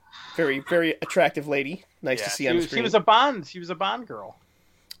 Very, very attractive lady. Nice to see on the screen. She was a Bond girl.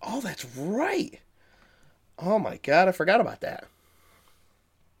 Oh, that's right. Oh my god, I forgot about that.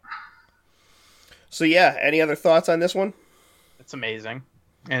 So yeah, any other thoughts on this one? It's amazing.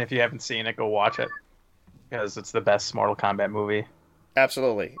 And if you haven't seen it, go watch it. Because it's the best Mortal Kombat movie.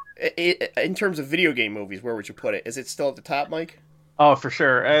 Absolutely. In terms of video game movies, where would you put it? Is it still at the top, Mike? Oh, for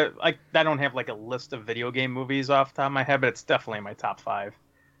sure. I don't have like a list of video game movies off the top of my head, but it's definitely in my top 5.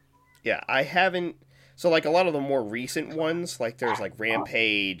 Yeah, I haven't... So, like, a lot of the more recent ones, like, there's, like,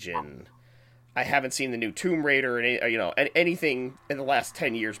 Rampage, and I haven't seen the new Tomb Raider, and, anything in the last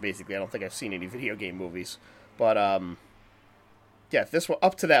 10 years, basically. I don't think I've seen any video game movies. But, yeah, this one,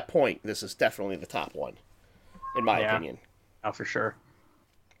 up to that point, this is definitely the top one, in my opinion. Oh, for sure.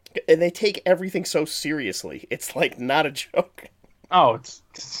 And they take everything so seriously. It's, like, not a joke. Oh, it's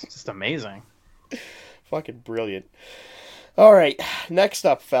just amazing. Fucking brilliant. All right, next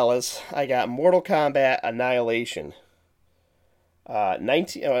up, fellas, I got Mortal Kombat Annihilation.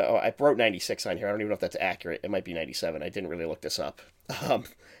 I wrote 96 on here. I don't even know if that's accurate. It might be 97. I didn't really look this up.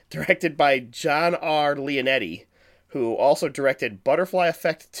 Directed by John R. Leonetti, who also directed Butterfly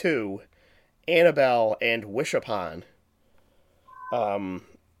Effect 2, Annabelle, and Wish Upon.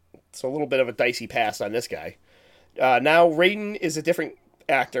 It's a little bit of a dicey pass on this guy. Now Raiden is a different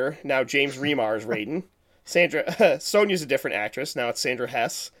actor. Now James Remar is Raiden. Sonya's a different actress. Now it's Sandra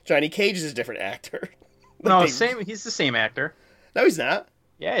Hess. Johnny Cage is a different actor. No, he's the same actor. No, he's not.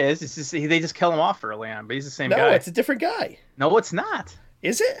 Yeah, he is. They just kill him off early on, but he's the same guy. No, it's a different guy. No, it's not.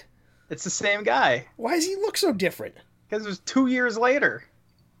 Is it? It's the same guy. Why does he look so different? Because it was 2 years later.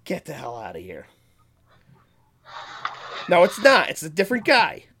 Get the hell out of here. No, it's not. It's a different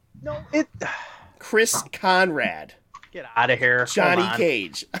guy. No, Chris Conrad. Get out of here. Johnny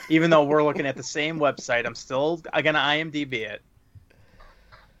Cage. Even though we're looking at the same website, I'm still going to IMDb it.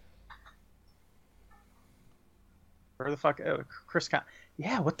 Where the fuck? Oh, Chris Con.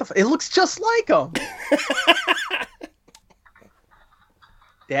 Yeah, what the fuck? It looks just like him.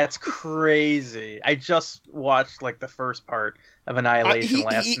 That's crazy. I just watched like the first part of Annihilation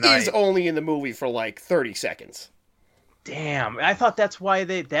last night. He is only in the movie for like 30 seconds. Damn, I thought that's why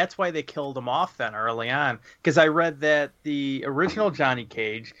they killed him off then early on, because I read that the original Johnny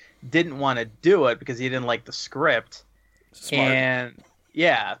Cage didn't want to do it because he didn't like the script. Smart. And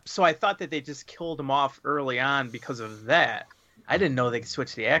yeah, so I thought that they just killed him off early on because of that. I didn't know they could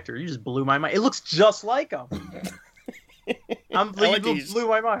switch the actor. You just blew my mind. It looks just like him. You blew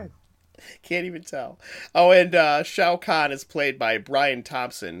my mind. Can't even tell. Oh, and Shao Kahn is played by Brian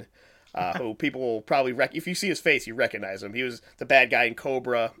Thompson. Who people will probably if you see his face, you recognize him. He was the bad guy in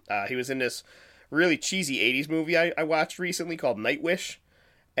Cobra. He was in this really cheesy 80s movie I watched recently called Nightwish.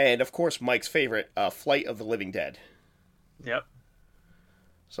 And, of course, Mike's favorite, Flight of the Living Dead. Yep.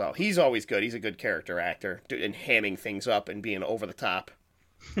 So, he's always good. He's a good character actor. And hamming things up and being over the top.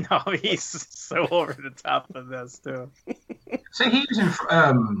 No, he's so over the top of this, too. So, he was in...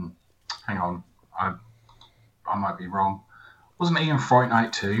 hang on. I might be wrong. Wasn't he in Fright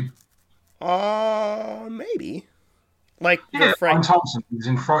Night 2? Maybe. Like Brian Thompson. He was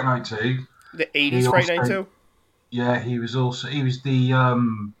in Fright Night 2. The 80s Fright Night 2? Yeah, he was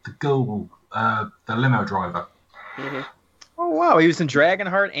the girl, the limo driver. Mm-hmm. Oh wow, he was in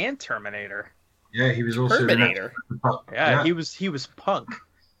Dragonheart and Terminator. Yeah, he was also Terminator. Yeah, he was Punk.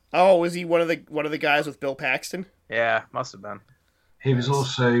 Oh, was he one of the guys with Bill Paxton? Yeah, must have been. He was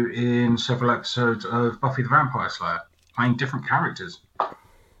also in several episodes of Buffy the Vampire Slayer, playing different characters.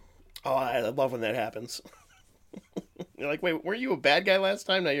 Oh, I love when that happens. You're like, wait, were you a bad guy last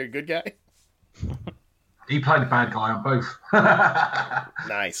time? Now you're a good guy? He played a bad guy on both.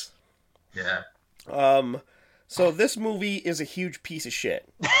 Nice. Yeah. So this movie is a huge piece of shit.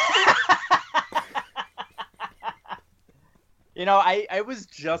 You know, I was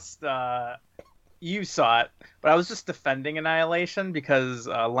just... you saw it, but I was just defending Annihilation because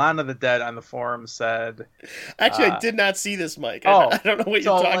Lana the Dead on the forum said... Actually, I did not see this, Mike. I don't know what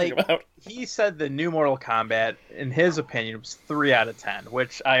you're talking about. He said the new Mortal Kombat, in his opinion, was 3 out of 10,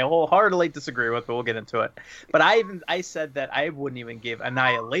 which I wholeheartedly disagree with, but we'll get into it. But I said that I wouldn't even give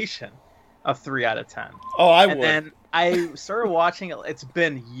Annihilation a 3 out of 10. Oh, I would. And then I started watching it. It's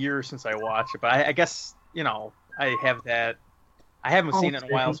been years since I watched it, but I guess, you know, I have that... I haven't seen it in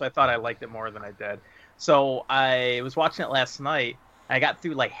a while, so I thought I liked it more than I did. So I was watching it last night. I got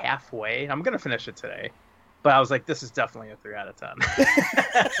through like halfway. I'm going to finish it today. But I was like, this is definitely a 3 out of 10.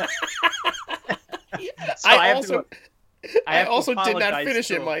 So I also did not finish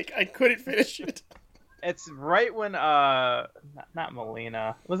it, Mike. I couldn't finish it. It's right when not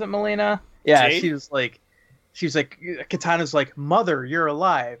Melina. Was it Melina? Yeah, Jade? she was like Katana's like, "Mother, you're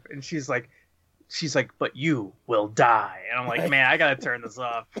alive," and she's like, "But you will die." And I'm like, man, I gotta turn this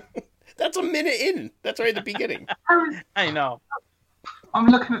off. That's a minute in. That's right at the beginning. I know. I'm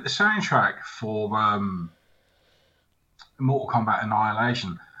looking at the soundtrack for Mortal Kombat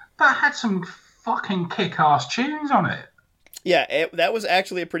Annihilation. That had some fucking kick-ass tunes on it. Yeah, that was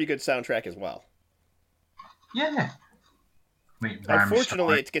actually a pretty good soundtrack as well. Yeah.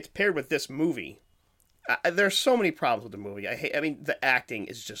 Unfortunately, it gets paired with this movie. There's so many problems with the movie. I mean, the acting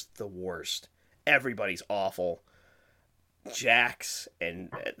is just the worst. Everybody's awful. Jax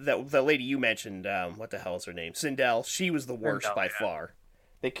and the lady you mentioned, what the hell is her name? Sindel. She was the worst by far.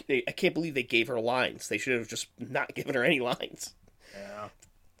 I can't believe they gave her lines. They should have just not given her any lines.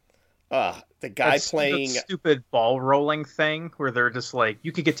 Yeah. The guy playing that stupid ball rolling thing where they're just like,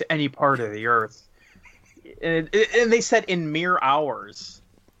 you could get to any part of the earth, and they said in mere hours,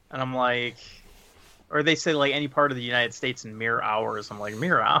 and I'm like, or they said like any part of the United States in mere hours. I'm like,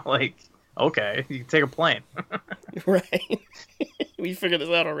 mere hour, like, okay, you can take a plane. Right. We figured this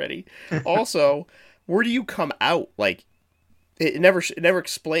out already. Also, where do you come out? Like, it never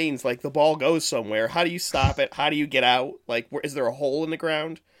explains. Like, the ball goes somewhere. How do you stop it? How do you get out? Like, is there a hole in the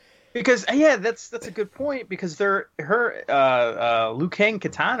ground? Because that's a good point. Because Liu Kang,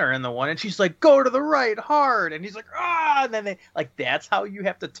 Katana are in the one, and she's like, "Go to the right, hard," and he's like, "Ah!" And then they like, that's how you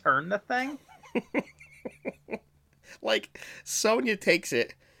have to turn the thing. Like, Sonya takes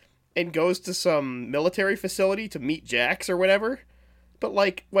it and goes to some military facility to meet Jax or whatever. But,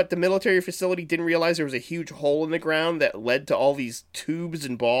 like, what, the military facility didn't realize there was a huge hole in the ground that led to all these tubes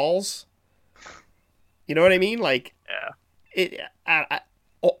and balls? You know what I mean? Like, yeah.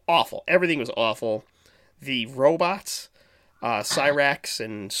 Awful. Everything was awful. The robots, Cyrax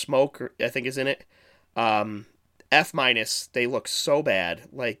and Smoke, I think, is in it. F-, they look so bad.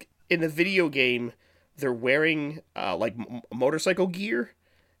 Like, in the video game, they're wearing, like, motorcycle gear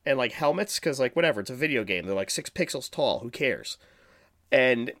and, like, helmets, because, like, whatever, it's a video game. They're, like, 6 pixels tall. Who cares?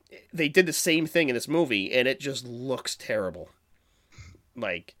 And they did the same thing in this movie, and it just looks terrible.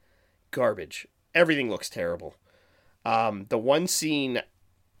 Like, garbage. Everything looks terrible. The one scene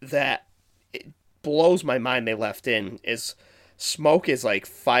that it blows my mind they left in is Smoke is, like,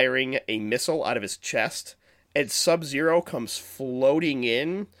 firing a missile out of his chest, and Sub-Zero comes floating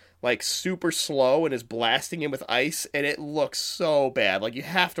in, like, super slow, and is blasting him with ice, and it looks so bad. Like, you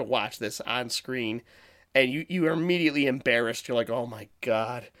have to watch this on screen, and you are immediately embarrassed. You're like, oh my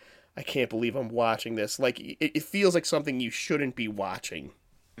god, I can't believe I'm watching this. Like, it feels like something you shouldn't be watching.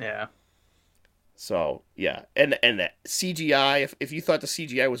 Yeah. So, yeah. And the CGI, if you thought the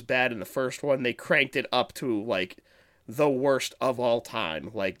CGI was bad in the first one, they cranked it up to, like, the worst of all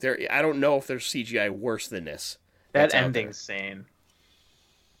time. Like, I don't know if there's CGI worse than this. That ending scene.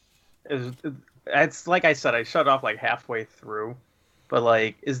 It's like I said, I shut off like halfway through. But,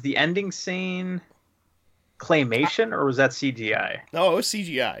 like, is the ending scene claymation or was that CGI? No, it was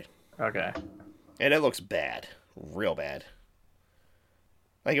CGI. Okay. And it looks bad. Real bad.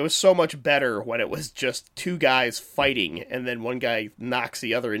 Like, it was so much better when it was just 2 guys fighting and then one guy knocks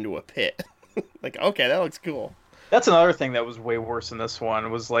the other into a pit. Like, okay, that looks cool. That's another thing that was way worse in this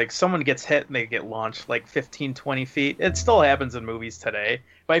one, was like someone gets hit and they get launched like 15, 20 feet. It still happens in movies today.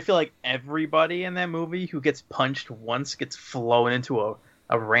 But I feel like everybody in that movie who gets punched once gets flown into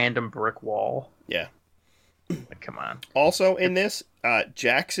a random brick wall. Yeah. Like, come on. Also in this,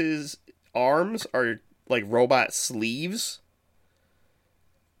 Jax's arms are like robot sleeves.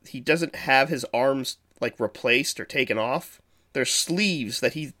 He doesn't have his arms like replaced or taken off. They're sleeves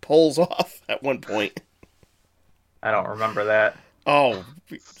that he pulls off at one point. I don't remember that. Oh,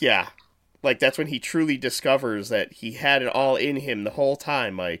 yeah. Like, that's when he truly discovers that he had it all in him the whole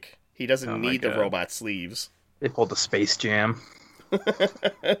time, Mike. He doesn't need the robot sleeves. They pulled the Space Jam.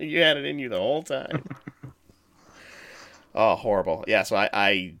 You had it in you the whole time. Oh, horrible. Yeah, so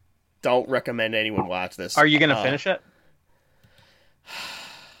I don't recommend anyone watch this. Are you going to finish it?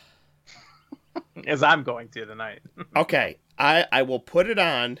 As I'm going to tonight. Okay, I will put it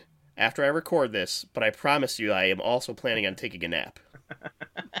on after I record this, but I promise you I am also planning on taking a nap.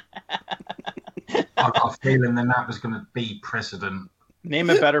 I've got a feeling the nap is going to be precedent. Name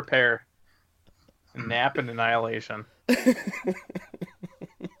a better pair. Nap and Annihilation.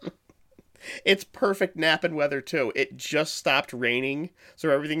 It's perfect napping weather, too. It just stopped raining, so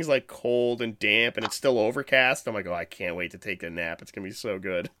everything's like cold and damp, and it's still overcast. I'm like, oh, I can't wait to take a nap. It's going to be so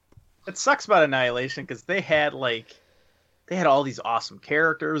good. It sucks about Annihilation because they had all these awesome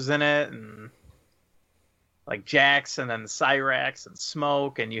characters in it, and like Jax and then Cyrax and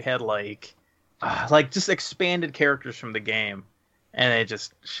Smoke, and you had like like just expanded characters from the game, and they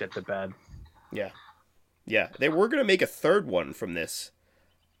just shit the bed. Yeah, they were gonna make a third one from this,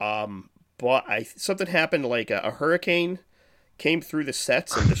 but something happened. Like a hurricane came through the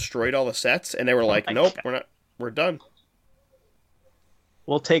sets and destroyed all the sets, and they were like, "Nope, we're done."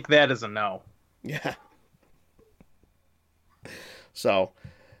 We'll take that as a no. Yeah. So,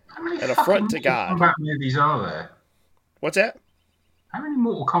 How many an fucking affront to Mortal God. Kombat movies are there? What's that? How many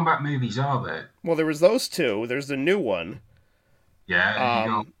Mortal Kombat movies are there? Well, there was those two. There's the new one.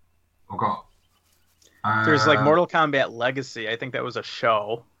 Yeah, we've got. There's like Mortal Kombat Legacy. I think that was a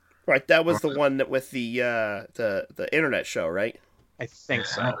show. Right, that was the one that with the internet show, right? I think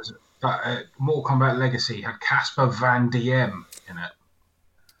so. That was, Mortal Kombat Legacy had Casper Van Diem in it.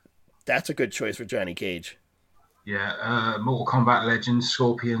 That's a good choice for Johnny Cage. Yeah, Mortal Kombat Legends,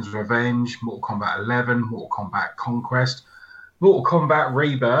 Scorpion's Revenge, Mortal Kombat 11, Mortal Kombat Conquest, Mortal Kombat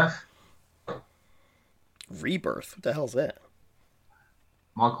Rebirth. Rebirth? What the hell's that?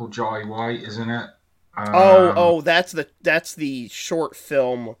 Michael Jai White is in it. That's the short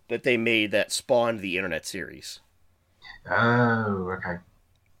film that they made that spawned the internet series. Oh, okay.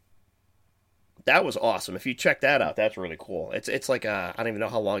 That was awesome. If you check that out, that's really cool. It's like I don't even know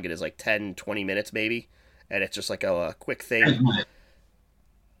how long it is, like 10, 20 minutes maybe, and it's just like a quick thing. 8 minutes.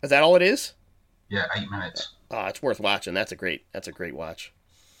 Is that all it is? Yeah, 8 minutes. It's worth watching. That's a great watch.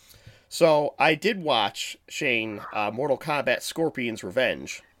 So I did watch, Shane, Mortal Kombat Scorpion's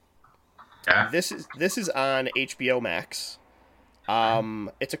Revenge. Yeah. This is on HBO Max.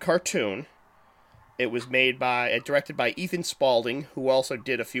 It's a cartoon. It was directed by Ethan Spalding, who also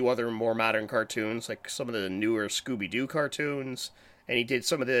did a few other more modern cartoons, like some of the newer Scooby-Doo cartoons, and he did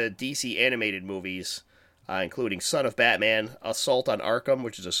some of the DC animated movies, including Son of Batman, Assault on Arkham,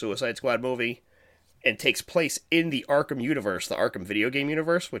 which is a Suicide Squad movie, and takes place in the Arkham universe, the Arkham video game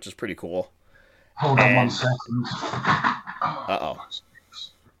universe, which is pretty cool. Hold on 1 second. Uh-oh.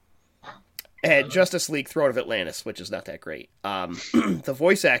 And Justice League Throne of Atlantis, which is not that great. The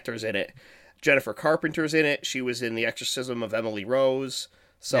voice actors in it, Jennifer Carpenter's in it. She was in The Exorcism of Emily Rose,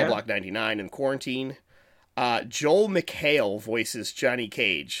 Cell Block 99, and Quarantine. Joel McHale voices Johnny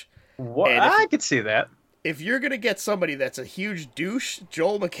Cage. What? I could see that. If you're going to get somebody that's a huge douche,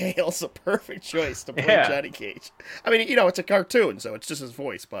 Joel McHale's the perfect choice to play Johnny Cage. I mean, it's a cartoon, so it's just his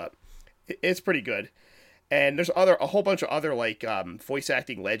voice, but it's pretty good. And there's a whole bunch of other like voice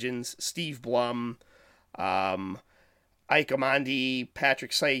acting legends: Steve Blum, Ike Amandi,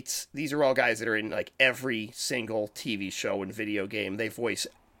 Patrick Seitz. These are all guys that are in like every single TV show and video game. They voice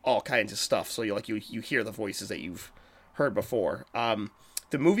all kinds of stuff, so you hear the voices that you've heard before.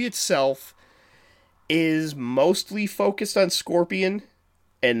 The movie itself is mostly focused on Scorpion,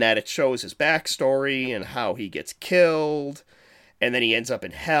 and that it shows his backstory and how he gets killed. And then he ends up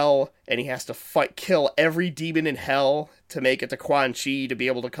in hell, and he has to kill every demon in hell to make it to Quan Chi to be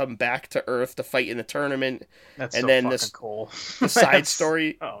able to come back to Earth to fight in the tournament. That's and so then fucking cool. The side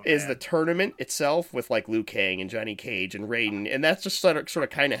story is man. the tournament itself with like Liu Kang and Johnny Cage and Raiden, and that's just sort of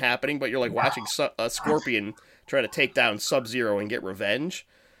kind of happening. But you're like watching Scorpion try to take down Sub-Zero and get revenge.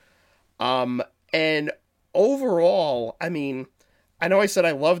 And overall, I mean, I know I said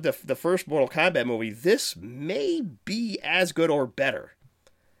I loved the first Mortal Kombat movie. This may be as good or better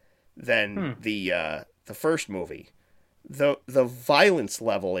than the first movie. The violence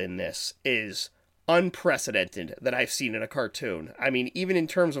level in this is unprecedented that I've seen in a cartoon. I mean, even in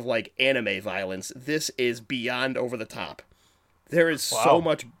terms of like anime violence, this is beyond over the top. There is so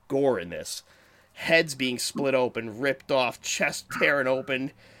much gore in this. Heads being split open, ripped off, chest tearing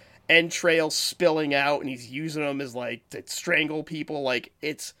open, entrails spilling out, and he's using them as like to strangle people. Like,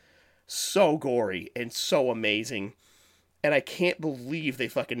 it's so gory and so amazing, and I can't believe they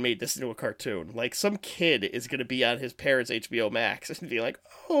fucking made this into a cartoon. Like, some kid is gonna be on his parents' HBO Max and be like,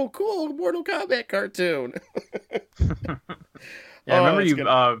 "Oh, cool, Mortal Kombat cartoon." I remember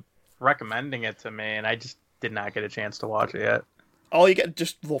you recommending it to me, and I just did not get a chance to watch it yet. All you get,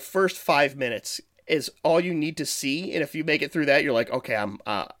 just the first 5 minutes is all you need to see, and if you make it through that, you're like, okay, I'm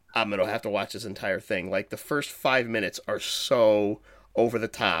gonna have to watch this entire thing. Like, the first 5 minutes are so over the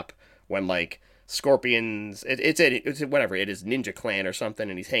top when like Scorpion's it's whatever, it is Ninja Clan or something,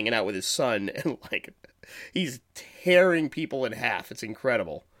 and he's hanging out with his son, and like he's tearing people in half. It's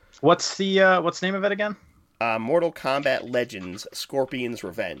incredible. What's the name of it again? Mortal Kombat Legends: Scorpion's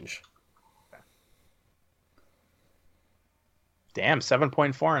Revenge. Damn,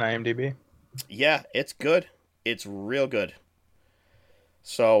 7.4 on IMDb. Yeah, it's good. It's real good.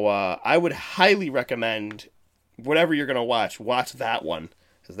 So I would highly recommend whatever you're gonna watch that one,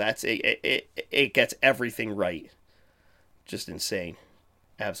 because that's it gets everything right. Just insane,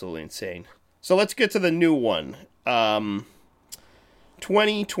 absolutely insane. So let's get to the new one.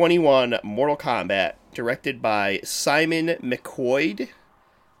 2021 Mortal Kombat, directed by Simon McQuoid.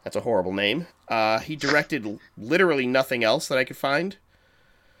 That's a horrible name. He directed literally nothing else that I could find.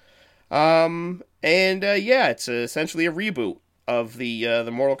 It's essentially a reboot of the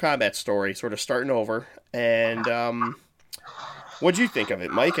Mortal Kombat story, sort of starting over. And what'd you think of it,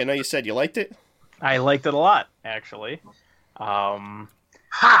 Mike? I know you said you liked it. I liked it a lot, actually. Ha!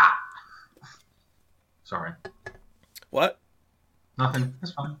 Sorry. What? Nothing.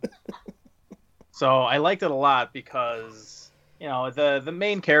 That's fine. So I liked it a lot because, the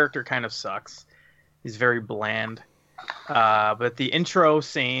main character kind of sucks. He's very bland. But the intro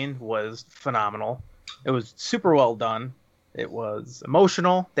scene was phenomenal. It was super well done. It was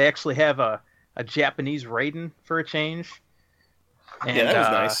emotional. They actually have a Japanese Raiden for a change. And, yeah, that was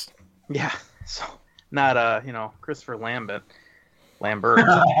nice. Yeah, so not Christopher Lambert.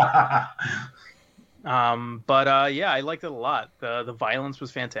 I liked it a lot. The violence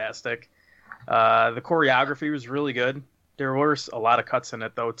was fantastic. The choreography was really good. There were a lot of cuts in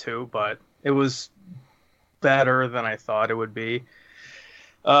it though too, but it was better than I thought it would be.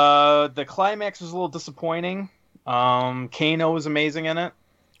 The climax was a little disappointing. Kano was amazing in it,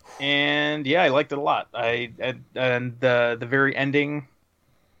 and I liked it a lot. And the very ending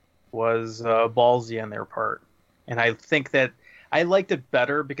was ballsy on their part, and I think that I liked it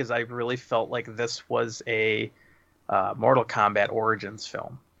better because I really felt like this was a Mortal Kombat Origins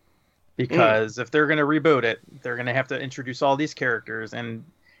film. Because if they're going to reboot it, they're going to have to introduce all these characters, and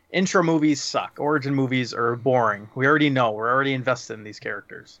intro movies suck. Origin movies are boring. We already know. We're already invested in these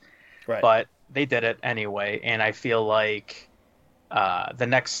characters. Right. But they did it anyway, and I feel like the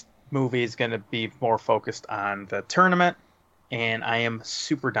next movie is going to be more focused on the tournament, and I am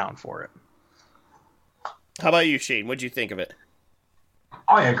super down for it. How about you, Shane? What'd you think of it?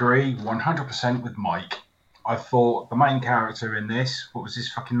 I agree 100% with Mike. I thought the main character in this, what was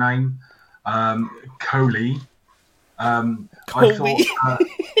his fucking name? Coley. I thought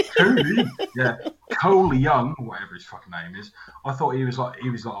Coley, yeah, Coley Young, whatever his fucking name is. I thought he was like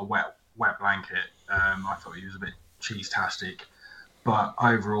a wet blanket. I thought he was a bit cheese-tastic, but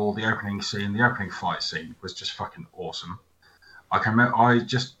overall, the opening fight scene was just fucking awesome. I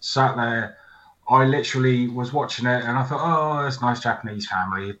just sat there. I literally was watching it and I thought, oh, it's a nice Japanese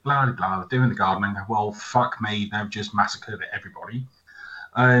family, blah, blah, blah, doing the gardening. Well, fuck me, they've just massacred everybody.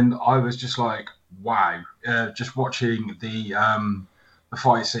 And I was just like, wow, just watching the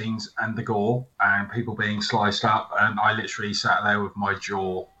fight scenes and the gore and people being sliced up. And I literally sat there with my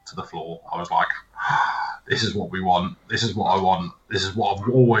jaw to the floor. I was like, this is what we want. This is what I want. This is what I've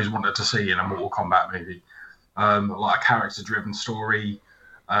always wanted to see in a Mortal Kombat movie. Like a character-driven story.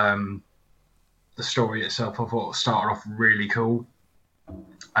 The story itself, I thought, started off really cool,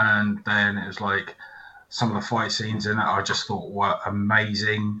 and then it was like some of the fight scenes in it I just thought were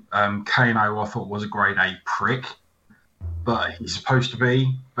amazing. Kano I thought was a grade A prick, but he's supposed to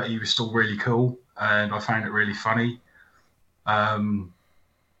be, but he was still really cool, and I found it really funny. And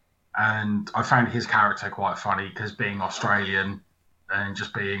I found his character quite funny because being Australian and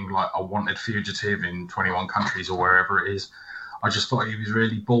just being like a wanted fugitive in 21 countries or wherever it is, I just thought he was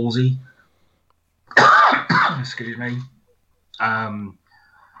really ballsy. Excuse me. And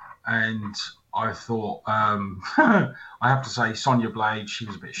I thought, I have to say, Sonya Blade, she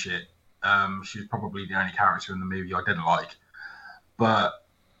was a bit shit. She was probably the only character in the movie I didn't like. But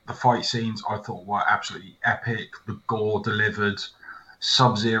the fight scenes I thought were absolutely epic. The gore delivered.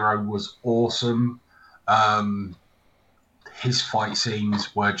 Sub-Zero was awesome. His fight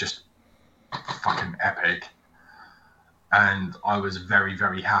scenes were just fucking epic. And I was very,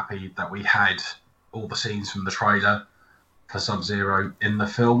 very happy that we had all the scenes from the trailer for Sub-Zero in the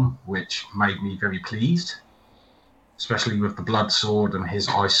film, which made me very pleased, especially with the blood sword and his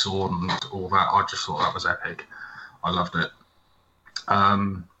ice sword and all that. I just thought that was epic. I loved it.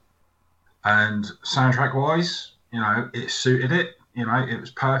 And soundtrack wise, it suited it. It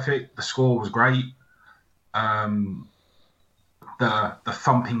was perfect. The score was great. The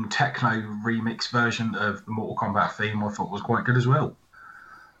thumping techno remix version of the Mortal Kombat theme I thought was quite good as well.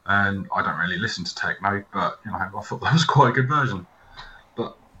 And I don't really listen to techno, but I thought that was quite a good version.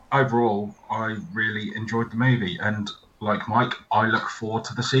 But overall, I really enjoyed the movie, and like Mike, I look forward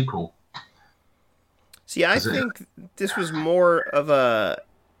to the sequel. See, I think this was more of a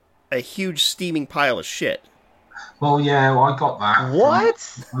huge steaming pile of shit. Well, yeah, I got that.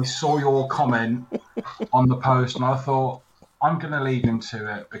 What? I saw your comment on the post, and I thought, I'm going to leave him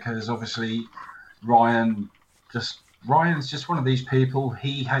to it, because obviously Ryan's just one of these people.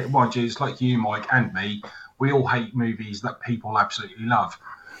 It's like you, Mike, and me. We all hate movies that people absolutely love.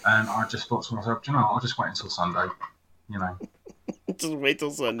 And I just thought to myself, do you know what? I'll just wait until Sunday. You know. Just wait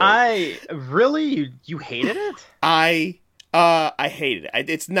till Sunday. I really you hated it? I hated it.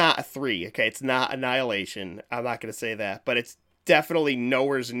 It's not a 3, okay? It's not Annihilation. I'm not going to say that, but it's definitely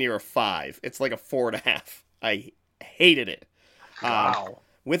nowhere near a 5. It's like a 4.5. I hated it. Wow.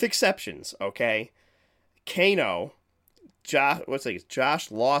 With exceptions, okay? Kano,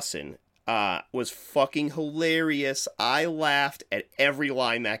 Josh Lawson, was fucking hilarious. I laughed at every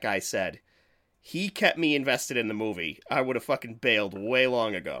line that guy said. He kept me invested in the movie. I would have fucking bailed way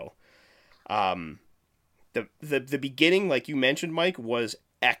long ago. The beginning, like you mentioned, Mike, was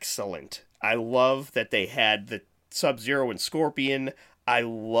excellent. I love that they had the Sub-Zero and Scorpion. I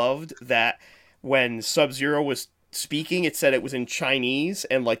loved that when Sub-Zero was speaking, it said it was in Chinese,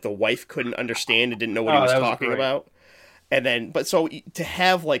 and like the wife couldn't understand and didn't know what he was talking about. And then, but so to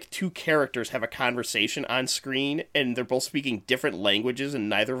have like two characters have a conversation on screen and they're both speaking different languages and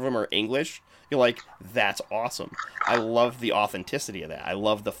neither of them are English, you're like, that's awesome. I love the authenticity of that. I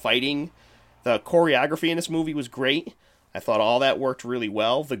love the fighting. The choreography in this movie was great. I thought all that worked really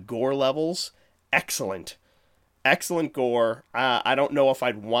well. The gore levels, excellent. Excellent gore. I don't know if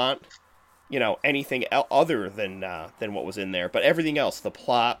I'd want, anything other than what was in there. But everything else, the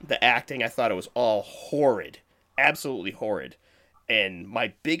plot, the acting, I thought it was all horrid. Absolutely horrid. And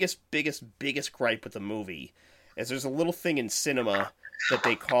my biggest gripe with the movie is there's a little thing in cinema that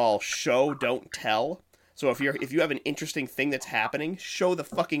they call show, don't tell. So if you have an interesting thing that's happening, show the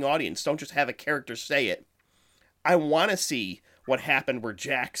fucking audience. Don't just have a character say it. I want to see what happened where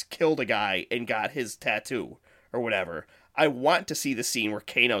Jax killed a guy and got his tattoo or whatever. I want to see the scene where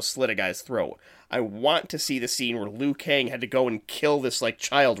Kano slit a guy's throat. I want to see the scene where Liu Kang had to go and kill this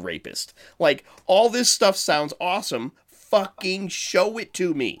child rapist. All this stuff sounds awesome. Fucking show it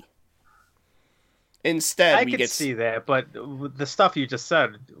to me. Instead, I could see that, but the stuff you just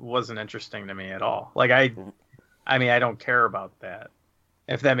said wasn't interesting to me at all. I don't care about that.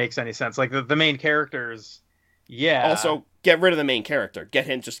 If that makes any sense. The main characters, yeah. Also, get rid of the main character. Get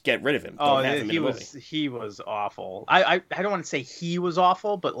rid of him. Don't have him in the movie. He was awful. I don't want to say he was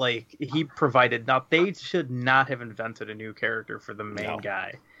awful, but he provided they should not have invented a new character for the main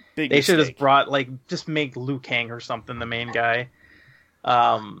guy. They should have brought just make Liu Kang or something the main guy.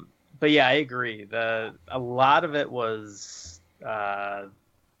 But yeah, I agree. A lot of it was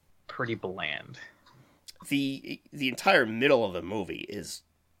pretty bland. The entire middle of the movie is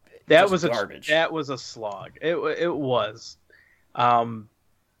garbage. That was a slog. It was.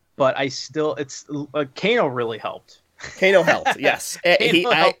 But Kano really helped. Kano helped, yes.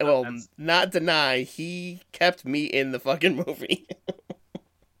 Not deny, he kept me in the fucking movie.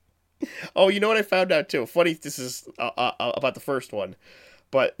 Oh, you know what I found out too? Funny, this is about the first one.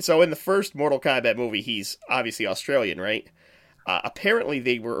 But, so in the first Mortal Kombat movie, he's obviously Australian, right? Apparently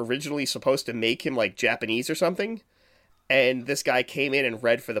they were originally supposed to make him Japanese or something. And this guy came in and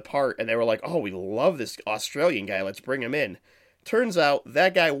read for the part, and they were like, oh, we love this Australian guy, let's bring him in. Turns out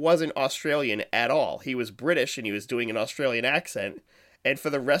that guy wasn't Australian at all. He was British, and he was doing an Australian accent. And for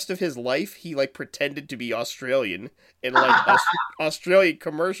the rest of his life, he pretended to be Australian in Australian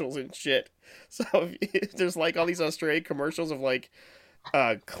commercials and shit. So there's all these Australian commercials of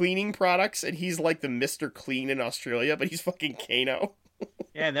cleaning products, and he's the Mr. Clean in Australia, but he's fucking Kano.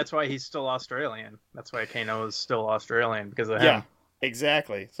 Yeah, and that's why he's still Australian. That's why Kano is still Australian, because of him. Yeah,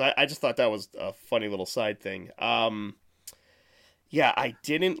 exactly. So I just thought that was a funny little side thing. Yeah, I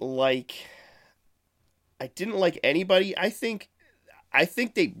didn't like anybody. I think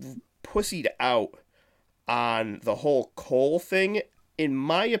they pussied out on the whole Cole thing. In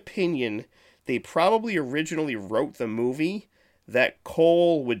my opinion, they probably originally wrote the movie that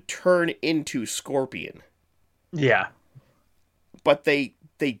Cole would turn into Scorpion. Yeah. But they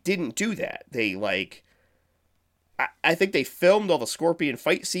didn't do that. They I think they filmed all the Scorpion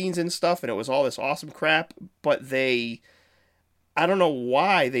fight scenes and stuff, and it was all this awesome crap, but I don't know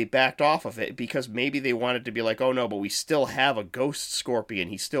why they backed off of it, because maybe they wanted to be oh no, but we still have a ghost Scorpion.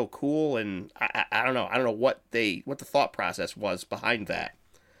 He's still cool, and I don't know. I don't know what the thought process was behind that.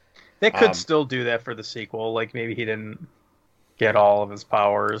 They could still do that for the sequel. Maybe he didn't get all of his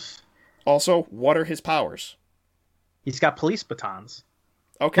powers. Also, what are his powers? He's got police batons.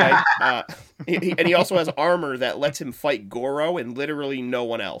 Okay. And he also has armor that lets him fight Goro and literally no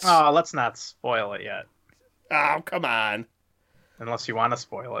one else. Oh, let's not spoil it yet. Oh, come on. Unless you want to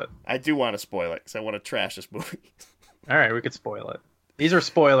spoil it. I do want to spoil it, because I want to trash this movie. All right, we could spoil it. These are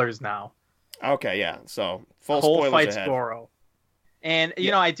spoilers now. Okay, yeah. So, full Cole spoilers fights ahead. Goro. And,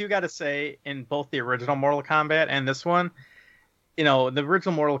 I do got to say, in both the original Mortal Kombat and this one, the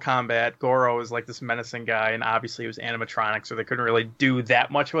original Mortal Kombat, Goro is like this menacing guy, and obviously he was animatronic, so they couldn't really do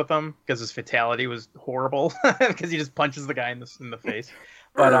that much with him because his fatality was horrible because he just punches the guy in the face.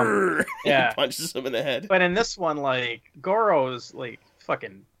 But yeah, He punches him in the head. but in this one, like Goro's like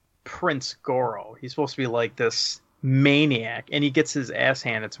fucking Prince Goro. He's supposed to be like this maniac, and he gets his ass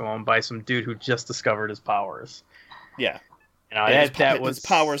handed to him by some dude who just discovered his powers. Yeah. That His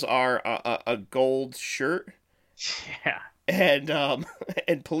powers are a gold shirt yeah.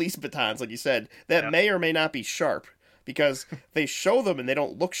 and police batons, like you said, that may or may not be sharp because they show them and they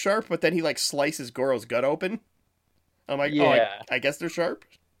don't look sharp, but then he like slices Goro's gut open. I'm like, I guess they're sharp.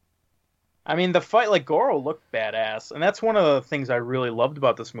 I mean, the fight, like, Goro looked badass, and that's one of the things I really loved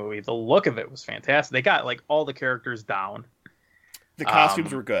about this movie. The look of it was fantastic. They got, like, all the characters down. The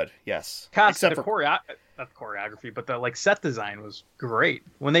costumes were good, yes. Except for not the choreography, but the, like, set design was great.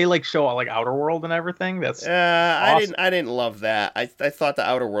 When they, like, show, like, Outer World and everything, that's awesome. I didn't love that. I thought the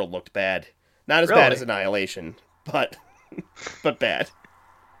Outer World looked bad. Not as bad as Annihilation, but bad.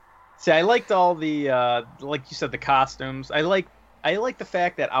 See, I liked all the, like you said, the costumes. I like the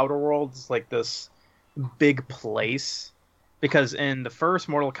fact that Outer Worlds is like this big place, because in the first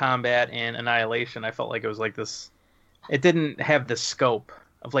Mortal Kombat and Annihilation, I felt like it was like this. It didn't have the scope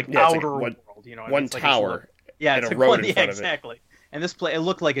of like Outer World, one tower. Yeah, it's a road in front exactly. And this it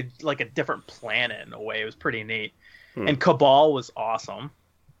looked like a different planet in a way. It was pretty neat. And Cabal was awesome.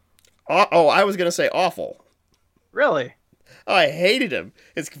 I was gonna say awful. Really? Oh, I hated him.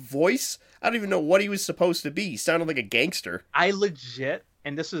 His voice, I don't even know what he was supposed to be. He sounded like a gangster. I legit,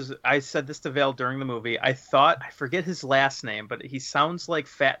 and I said this to Vale during the movie, I forget his last name, but he sounds like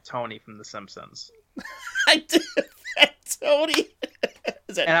Fat Tony from The Simpsons. I did. Fat Tony?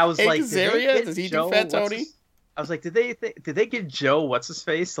 And I was Hank like, Azaria? Does he do Fat Tony? I was like, did they get Joe, what's his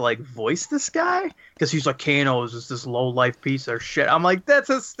face, to like voice this guy? Because he's like, Kano is just this low life piece of shit. I'm like, that's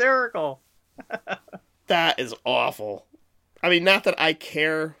hysterical. That is awful. I mean, not that I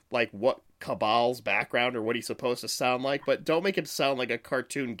care, like, what Cabal's background or what he's supposed to sound like, but don't make him sound like a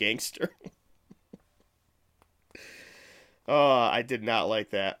cartoon gangster. Oh, I did not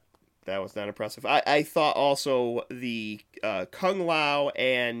like that. That was not impressive. I thought also the Kung Lao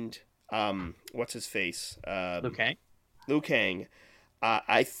and, what's his face? Liu Kang? Liu Kang.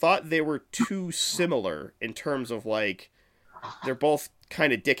 I thought they were too similar in terms of, like, they're both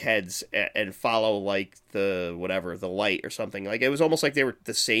kind of dickheads and follow like the light or something. Like it was almost like they were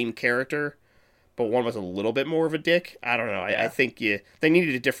the same character, but one was a little bit more of a dick. I don't know. I think they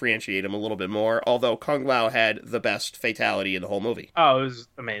needed to differentiate him a little bit more. Although Kung Lao had the best fatality in the whole movie. Oh, it was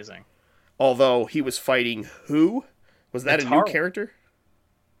amazing. Although he was fighting who? Was that a new character?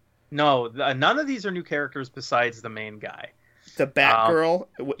 No, none of these are new characters besides the main guy. The Batgirl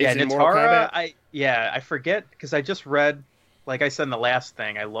is in Mortal Kombat? I forget because I just read. Like I said in the last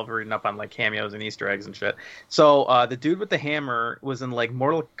thing, I love reading up on like cameos and Easter eggs and shit. So the dude with the hammer was in like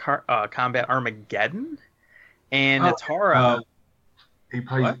Mortal Kombat Armageddon, and Natara. He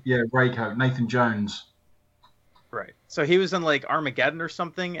plays Reiko, Nathan Jones. Right. So he was in like Armageddon or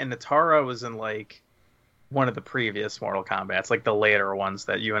something, and Natara was in like one of the previous Mortal Kombats, like the later ones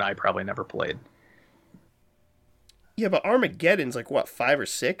that you and I probably never played. Yeah, but Armageddon's like what, 5 or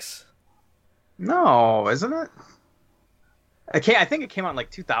 6? No, isn't it? I think it came out in like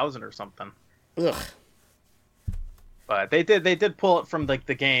 2000 or something. Ugh. But they did pull it from like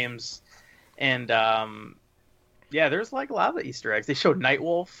the games, and there's like a lot of Easter eggs. They showed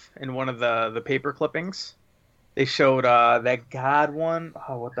Nightwolf in one of the paper clippings. They showed that god one.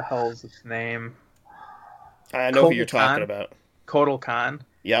 Oh, what the hell is his name? I know who you're talking about. Kotal Khan.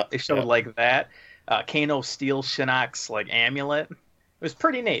 Yep. They showed like that. Kano steals Shinnok's like amulet. It was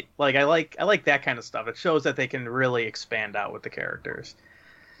pretty neat. Like I like that kind of stuff. It shows that they can really expand out with the characters.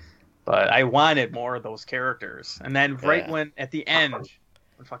 But I wanted more of those characters. And then when at the end,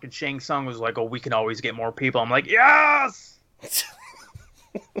 when fucking Shang Tsung was like, "Oh, we can always get more people," I'm like, "Yes!"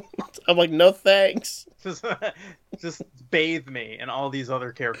 I'm like, "No thanks." Just bathe me in all these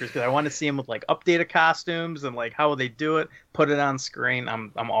other characters because I want to see them with like updated costumes and like how would they do it? Put it on screen.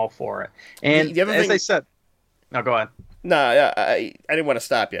 I'm all for it. And I said, no, go ahead. No, I didn't want to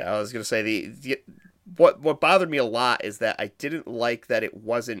stop you. I was going to say what bothered me a lot is that I didn't like that it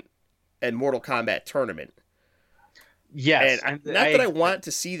wasn't a Mortal Kombat tournament. Yes, and not that I want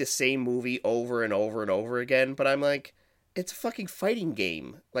to see the same movie over and over and over again, but I'm like, it's a fucking fighting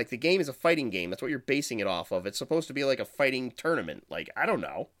game. Like the game is a fighting game. That's what you're basing it off of. It's supposed to be like a fighting tournament. Like I don't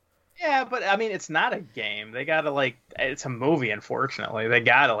know. Yeah, but I mean, it's not a game. They gotta it's a movie. Unfortunately, they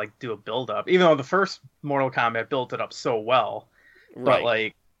gotta do a build up. Even though the first Mortal Kombat built it up so well,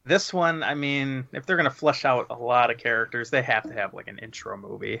 right. But This one, I mean, if they're gonna flesh out a lot of characters, they have to have like an intro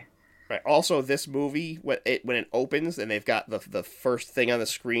movie. Right. Also, this movie when it opens and they've got the first thing on the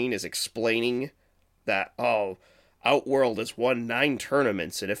screen is explaining that Outworld has won 9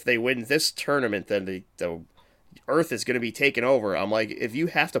 tournaments, and if they win this tournament, then the Earth is going to be taken over. I'm like, if you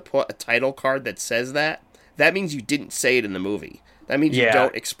have to put a title card that says that, that means you didn't say it in the movie. That means you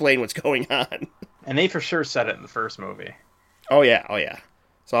don't explain what's going on. And they for sure said it in the first movie. Oh yeah.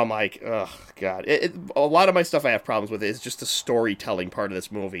 So I'm like, oh god. A lot of my stuff I have problems with is just the storytelling part of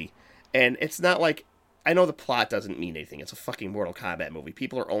this movie. And it's not like, I know the plot doesn't mean anything. It's a fucking Mortal Kombat movie.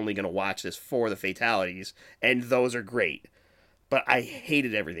 People are only going to watch this for the fatalities, and those are great. But I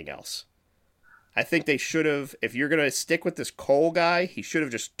hated everything else. I think they should have, if you're going to stick with this Cole guy, he should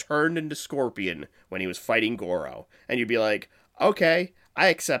have just turned into Scorpion when he was fighting Goro. And you'd be like, okay, I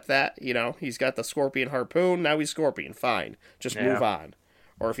accept that. You know, he's got the Scorpion harpoon, now he's Scorpion. Fine. Just move on.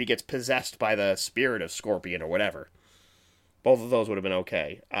 Or if he gets possessed by the spirit of Scorpion or whatever. Both of those would have been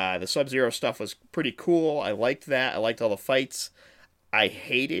okay. The Sub-Zero stuff was pretty cool. I liked that. I liked all the fights. I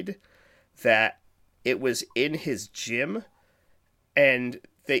hated that it was in his gym, and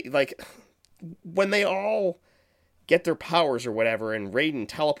they, like, when they all get their powers or whatever, and Raiden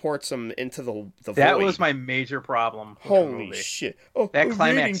teleports them into the void. That was my major problem. Holy shit. That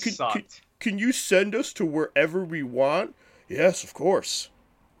climax Raiden, sucked. Can you send us to wherever we want? Yes, of course.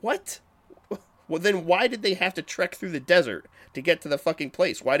 What? Well, then why did they have to trek through the desert to get to the fucking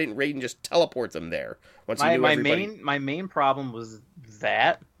place? Why didn't Raiden just teleport them there? Once he knew everybody... my main problem was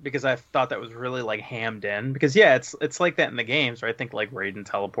that, because I thought that was really like hammed in. Because yeah, it's like that in the games, right? I think like Raiden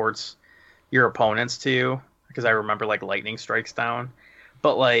teleports your opponents to you, because I remember like lightning strikes down.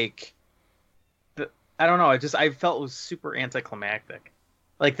 But like, I don't know. I felt it was super anticlimactic.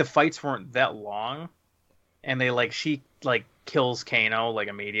 Like the fights weren't that long, and she kills Kano like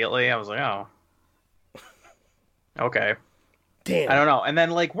immediately. I was like, oh. Okay. Damn. I don't know. And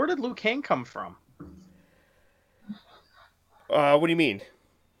then, like, where did Liu Kang come from? What do you mean?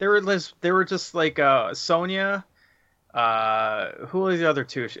 They were just like Sonya. Who were the other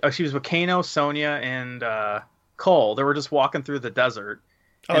two? She was with Kano, Sonya, and Cole. They were just walking through the desert.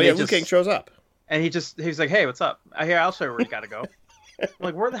 Oh yeah, Liu Kang shows up, and he's like, "Hey, what's up? I'll show you where you gotta go."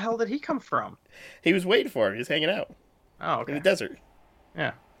 Like, where the hell did he come from? He was waiting for him. He was hanging out. Oh, okay. In the desert.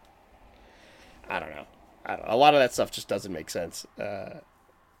 Yeah. I don't know. A lot of that stuff just doesn't make sense. I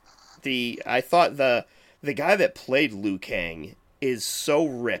thought the guy that played Liu Kang is so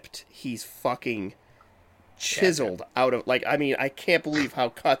ripped. He's fucking chiseled out of, like, I mean, I can't believe how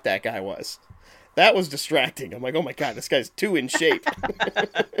cut that guy was. That was distracting. I'm like, oh my god, this guy's too in shape.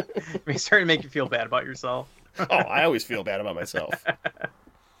 He's starting to make you feel bad about yourself. Oh, I always feel bad about myself.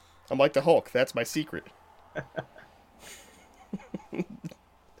 I'm like the Hulk. That's my secret.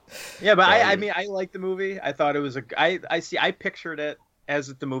 Yeah, but I mean, I like the movie. I thought it was I pictured it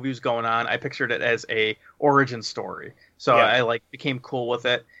as the movie was going on. I pictured it as a origin story. So I became cool with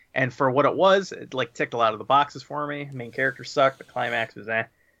it. And for what it was, it ticked a lot of the boxes for me. Main character sucked. The climax was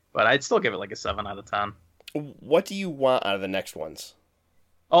but I'd still give it a 7 out of 10. What do you want out of the next ones?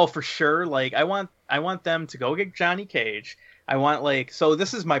 Oh, for sure. I want them to go get Johnny Cage. I want so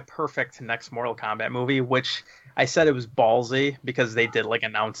this is my perfect next Mortal Kombat movie, which I said it was ballsy because they did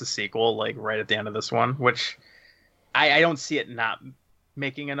announce a sequel right at the end of this one, which I don't see it not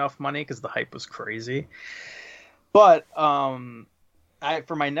making enough money because the hype was crazy. But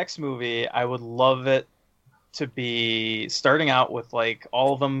for my next movie, I would love it to be starting out with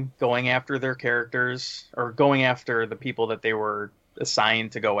all of them going after their characters or going after the people that they were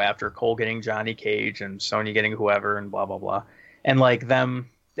assigned to go after. Cole getting Johnny Cage and Sonya getting whoever and blah blah blah, and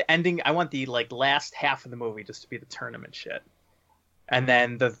the ending. I want the last half of the movie just to be the tournament shit. And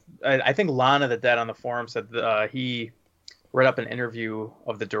then I think Lana the Dead on the forum said he read up an interview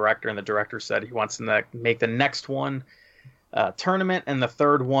of the director, and the director said he wants to make the next one tournament, and the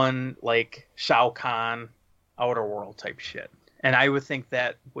third one Shao Kahn Outer World type shit. And I would think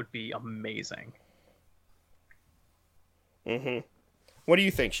that would be amazing. Mm-hmm. What do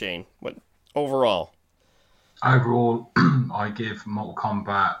you think, Shane? What overall? Overall, I give Mortal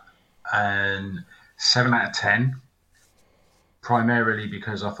Kombat an 7 out of 10. Primarily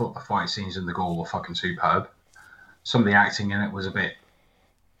because I thought the fight scenes and the gore were fucking superb. Some of the acting in it was a bit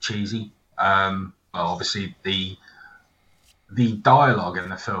cheesy. But obviously the dialogue in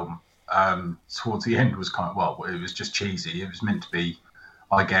the film towards the end was it was just cheesy. It was meant to be,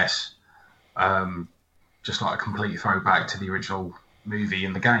 I guess, just a complete throwback to the original movie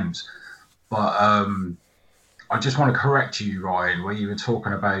and the games. But I just want to correct you, Ryan, where you were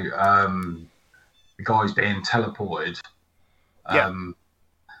talking about the guys being teleported.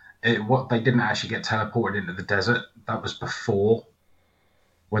 what they didn't actually get teleported into the desert. That was before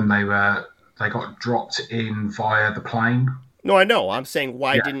when they got dropped in via the plane. No, I know. I'm saying,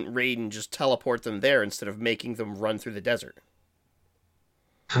 why Yeah. didn't Raiden just teleport them there instead of making them run through the desert?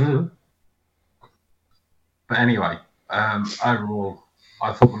 But anyway, overall,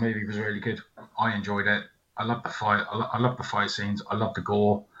 I thought the movie was really good. I enjoyed it. I love the fight. I love the fight scenes. I love the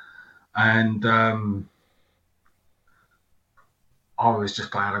gore, and I was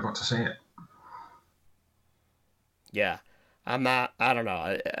just glad I got to see it. Yeah. I don't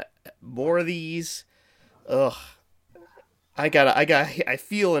know. More of these. Ugh. I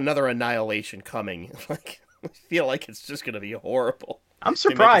feel another Annihilation coming. Like, I feel like it's just going to be horrible. I'm make a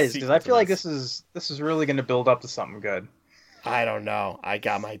surprised because I sequel to feel like this. this is really going to build up to something good. I don't know. I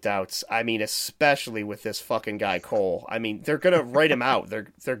got my doubts. I mean, especially with this fucking guy Cole. I mean, they're gonna write him out.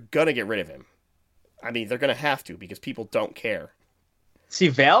 They're gonna get rid of him. I mean, they're gonna have to because people don't care. See,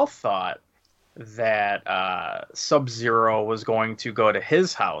 Val thought that Sub-Zero was going to go to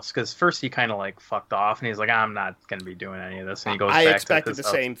his house because first he kind of like fucked off and he's like, I'm not going to be doing any of this, and he goes I back expected to his the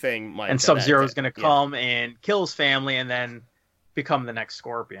house. same thing, Mike. And Sub-Zero is going to yeah. come and kill his family and then become the next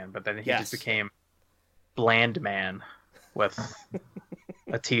Scorpion, but then he Yes. just became Bland Man with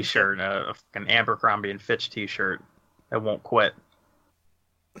a t-shirt, an Abercrombie and Fitch t-shirt that won't quit.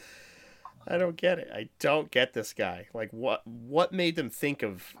 I don't get it. I don't get this guy. Like, what made them think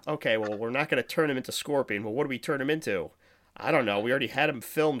of, okay, well, we're not going to turn him into Scorpion. Well, what do we turn him into? I don't know. We already had him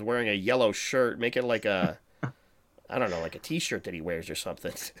filmed wearing a yellow shirt. Make it like a, I don't know, like a t-shirt that he wears or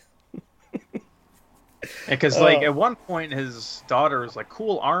something. Because like at one point his daughter was like,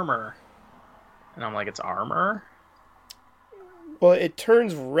 cool armor. And I'm like, it's armor? Well, it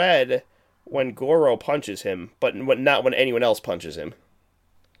turns red when Goro punches him, but not when anyone else punches him.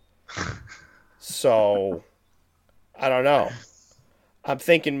 So, I don't know. I'm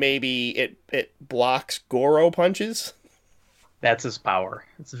thinking maybe it blocks Goro punches. That's his power.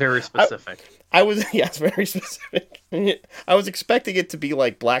 It's very specific. It's very specific. I was expecting it to be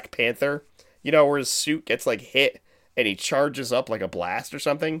like Black Panther, where his suit gets like hit and he charges up like a blast or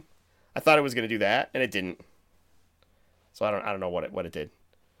something. I thought it was going to do that, and it didn't. So I don't know what it did.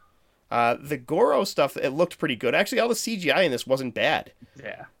 The Goro stuff, it looked pretty good. Actually, all the CGI in this wasn't bad.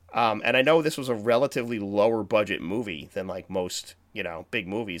 Yeah. And I know this was a relatively lower budget movie than like most, big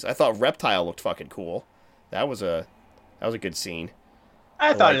movies. I thought Reptile looked fucking cool. That was a good scene.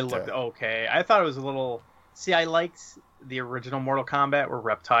 I thought it liked, looked okay. I thought it was a little... See, I liked the original Mortal Kombat where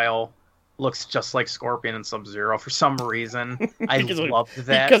Reptile looks just like Scorpion and Sub-Zero for some reason. I loved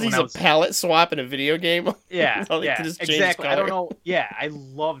that. Because he's a palette swap in a video game. Yeah, So they yeah, can just change his exactly. I don't color. know. Yeah, I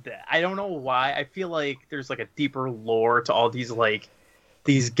loved it. I don't know why. I feel like there's like a deeper lore to all these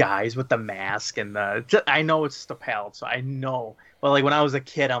guys with the mask and I know it's just a palette, so I know. But like when I was a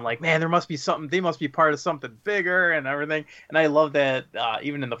kid, I'm like, man, there must be something. They must be part of something bigger and everything. And I love that.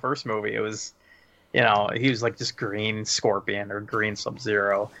 Even in the first movie, it was, he was like just green Scorpion or green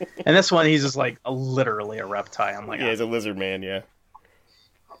Sub-Zero, and this one he's just like literally a reptile. I'm like, Yeah, he's a lizard man, yeah.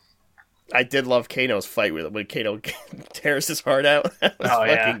 I did love Kano's fight with him when Kano tears his heart out. That was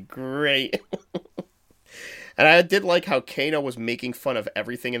fucking great. And I did like how Kano was making fun of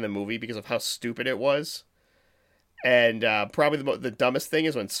everything in the movie because of how stupid it was. And probably the dumbest thing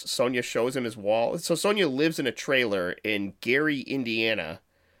is when Sonya shows him his wall. So Sonya lives in a trailer in Gary, Indiana.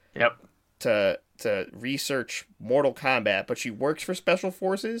 Yep. To research Mortal Kombat, but she works for Special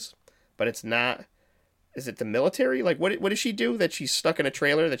Forces, but it's not. Is it the military? Like, what does she do that she's stuck in a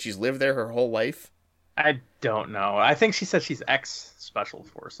trailer, that she's lived there her whole life? I don't know. I think she said she's ex-Special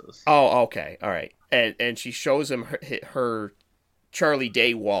Forces. Oh, okay. All right. And she shows him her Charlie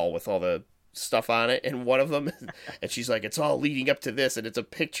Day wall with all the stuff on it, and one of them, and she's like, it's all leading up to this, and it's a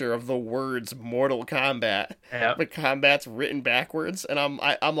picture of the words Mortal Kombat. Yep. The combat's written backwards, and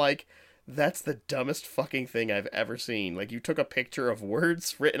I'm like, that's the dumbest fucking thing I've ever seen. Like, you took a picture of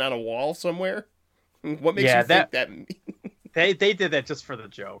words written on a wall somewhere? What makes you think that... They did that just for the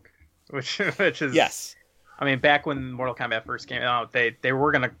joke, which is... Yes. I mean, back when Mortal Kombat first came out, they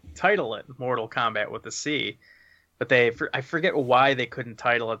were going to title it Mortal Kombat with a C, but I forget why they couldn't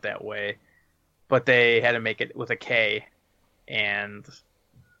title it that way, but they had to make it with a K, and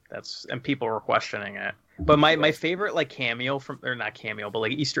people were questioning it. But my favorite cameo or not cameo, but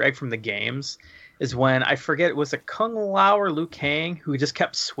like Easter egg from the games is when I forget, was it Kung Lao or Liu Kang who just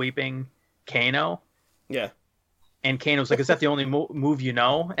kept sweeping Kano? Yeah. And Kano's like, is that the only move you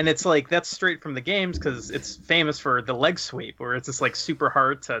know? And it's like, that's straight from the games because it's famous for the leg sweep where it's just like super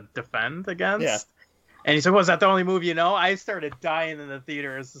hard to defend against. Yeah. And he's like, was that the only move you know? I started dying in the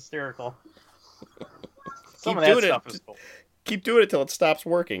theater. It's hysterical. Some of that stuff is cool. Keep doing it till it stops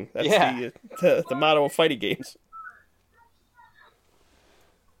working. That's Yeah. the motto of fighting games.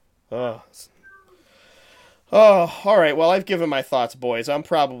 Oh, all right. Well, I've given my thoughts, boys. I'm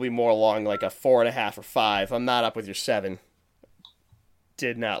probably more along like a 4.5 or 5. I'm not up with your 7.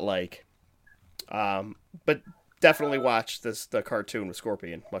 Did not like. But definitely watch the cartoon with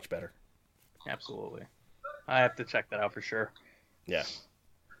Scorpion. Much better. Absolutely. I have to check that out for sure. Yeah.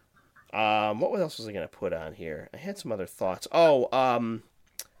 What else was I gonna put on here? I had some other thoughts. Oh,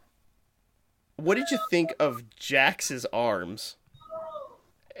 what did you think of Jax's arms?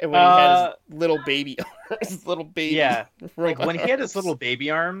 And when he had his little baby, his little baby. Yeah. Like robot when he had his arms. little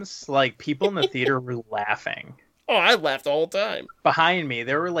baby arms, like people in the theater were laughing. Oh, I laughed the whole time. Behind me,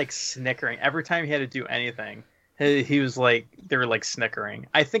 they were like snickering. Every time he had to do anything, he was like, they were like snickering.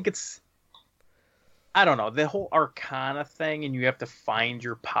 I think I don't know, the whole Arcana thing and you have to find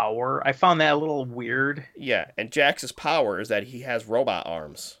your power. I found that a little weird. Yeah, and Jax's power is that he has robot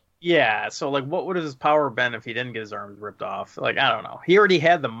arms. Yeah, so like what would his power been if he didn't get his arms ripped off? Like, I don't know. He already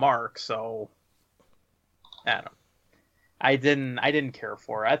had the mark, so I don't know. I didn't care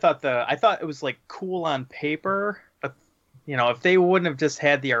for it. I thought it was like cool on paper, but you know, if they wouldn't have just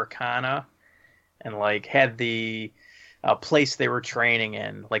had the Arcana and like had the place they were training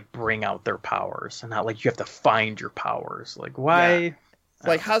in like bring out their powers and not like you have to find your powers. Like why? Yeah.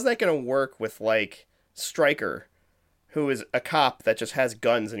 Like, how's that going to work with like Stryker, who is a cop that just has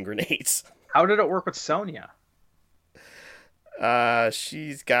guns and grenades? How did it work with Sonya?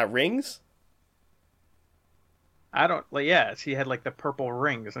 She's got rings. I don't like. Yeah, she had like the purple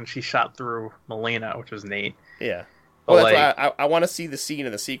rings and she shot through Melina, which was neat. Yeah. But, Well, that's like, why I want to see the scene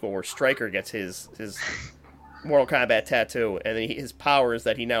in the sequel where Stryker gets his Mortal Kombat tattoo, and then his power is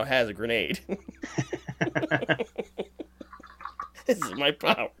that he now has a grenade. This is my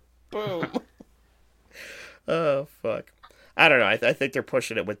power. Boom. Oh, fuck. I don't know. I think they're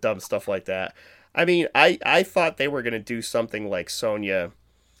pushing it with dumb stuff like that. I mean, I thought they were going to do something like Sonya.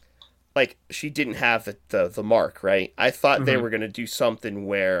 Like, she didn't have the mark, right? I thought they were going to do something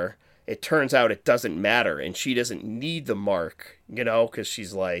where it turns out it doesn't matter, and she doesn't need the mark, you know, because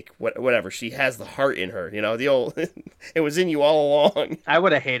she's like, whatever, she has the heart in her, you know, the old, it was in you all along. I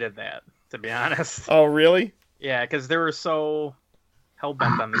would have hated that, to be honest. Oh, really? Yeah, because they were so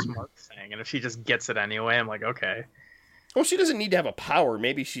hell-bent on this mark thing, and if she just gets it anyway, I'm like, okay. Well, she doesn't need to have a power.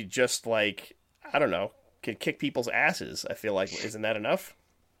 Maybe she just, like, I don't know, can kick people's asses. I feel like, isn't that enough?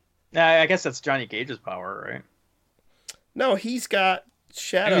 I guess that's Johnny Cage's power, right? No, he's got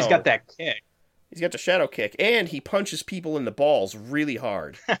shadow. And he's got that kick. He's got the shadow kick, and he punches people in the balls really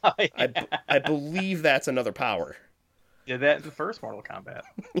hard. Oh, yeah. I believe that's another power. Did that in the first Mortal Kombat.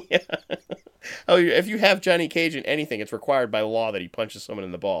 Yeah. Oh, if you have Johnny Cage in anything, it's required by law that he punches someone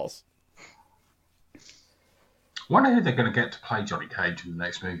in the balls. I wonder who they're going to get to play Johnny Cage in the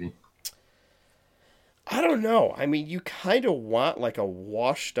next movie. I don't know. I mean, you kind of want like a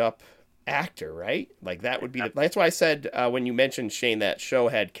washed-up actor, right? Like that would be. That's why I said when you mentioned Shane that show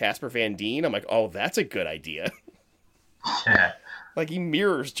had Casper Van Dien. I'm like, oh, that's a good idea. Yeah. Like he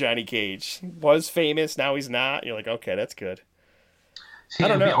mirrors Johnny Cage. He was famous, now he's not. You're like, okay, that's good. See, I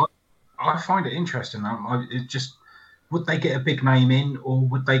don't know. I find it interesting. It just, would they get a big name in, or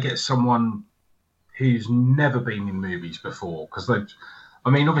would they get someone who's never been in movies before? Because I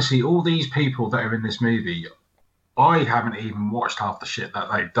mean, obviously, all these people that are in this movie, I haven't even watched half the shit that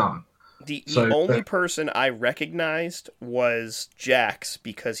they've done. The only person I recognized was Jax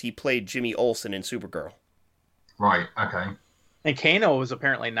because he played Jimmy Olsen in Supergirl. Right, okay. And Kano was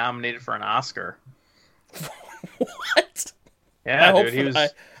apparently nominated for an Oscar. What? Yeah, dude.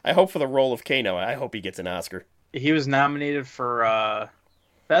 I hope for the role of Kano. I hope he gets an Oscar. He was nominated for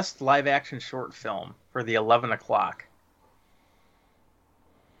Best Live Action Short Film for the 11 O'Clock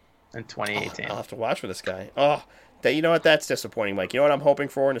in 2018. I'll have to watch for this guy. Oh, you know what? That's disappointing, Mike. You know what I'm hoping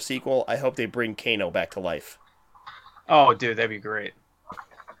for in a sequel? I hope they bring Kano back to life. Oh, dude, that'd be great.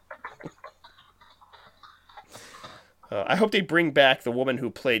 I hope they bring back the woman who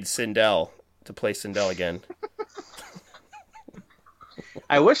played Sindel to play Sindel again.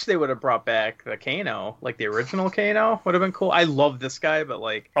 I wish they would have brought back the Kano, like the original Kano. Would have been cool. I love this guy, but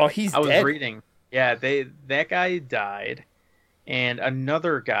like, oh, he's I was dead. reading. Yeah, that guy died, and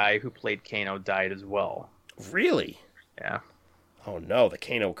another guy who played Kano died as well. Really? Yeah. Oh no, the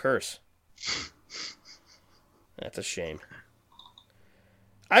Kano curse. That's a shame.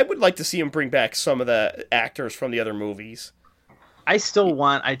 I would like to see him bring back some of the actors from the other movies. I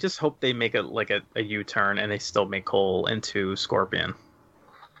just hope they make it like a U-turn and they still make Cole into Scorpion.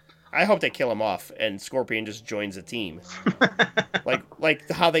 I hope they kill him off and Scorpion just joins the team. Like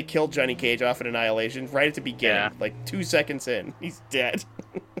how they killed Johnny Cage off in Annihilation right at the beginning. Yeah. Like 2 seconds in, he's dead.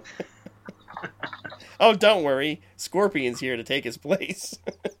 Oh, don't worry. Scorpion's here to take his place.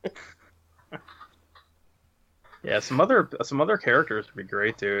 Yeah, some other characters would be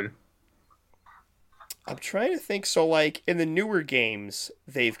great, dude. I'm trying to think. So, like, in the newer games,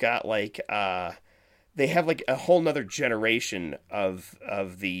 they've got, like, they have, like, a whole nother generation of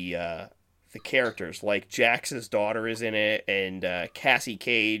the characters. Like, Jax's daughter is in it, and Cassie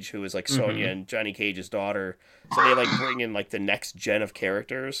Cage, who is, like, Sonya and Johnny Cage's daughter. So they, like, bring in, like, the next gen of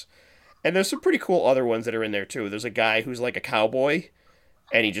characters. And there's some pretty cool other ones that are in there, too. There's a guy who's, like, a cowboy,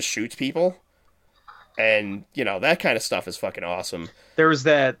 and he just shoots people. And, you know, that kind of stuff is fucking awesome. There's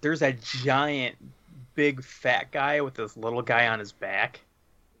that giant, big, fat guy with this little guy on his back.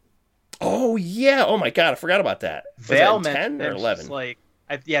 Oh, yeah. Oh, my God. I forgot about that. Was that in 10 or 11?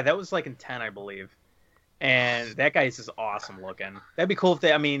 Yeah, that was like in 10, I believe. And that guy's just awesome looking. That'd be cool if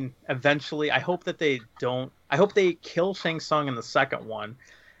they, I mean, eventually, I hope they kill Shang Tsung in the second one,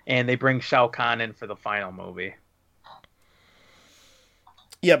 and they bring Shao Kahn in for the final movie.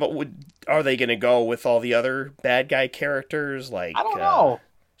 Yeah, but are they going to go with all the other bad guy characters? Like, I don't know.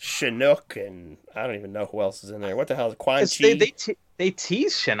 Chinook, and I don't even know who else is in there. What the hell is Quan Chi? They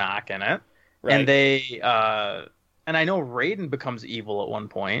tease Shinnok in it. Right. And they, and I know Raiden becomes evil at one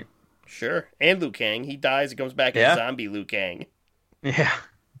point. Sure. And Liu Kang. He dies and comes back as zombie Liu Kang. Yeah.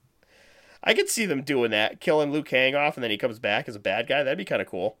 I could see them doing that, killing Liu Kang off, and then he comes back as a bad guy. That'd be kind of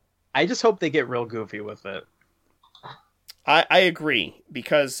cool. I just hope they get real goofy with it. I agree,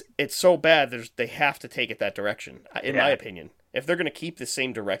 because it's so bad, they have to take it that direction, in my opinion. If they're going to keep the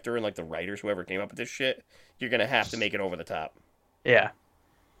same director and, like, the writers, whoever came up with this shit, you're going to have to make it over the top. Yeah.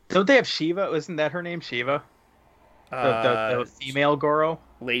 Don't they have Shiva? Isn't that her name, Shiva? The female Goro?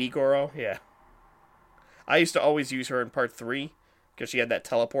 Lady Goro, yeah. I used to always use her in part 3, because she had that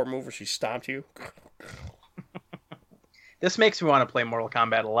teleport move where she stomped you. This makes me want to play Mortal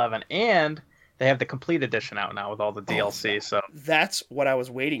Kombat 11, and they have the complete edition out now with all the DLC. So that's what I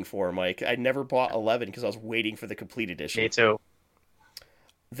was waiting for, Mike. I never bought 11 because I was waiting for the complete edition. Me too.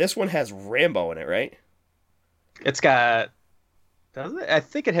 This one has Rambo in it, right? It's got. Does it? I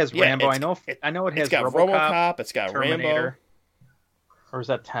think it has Rambo. I know it has. It's got RoboCop. It's got Terminator. Rambo. Or is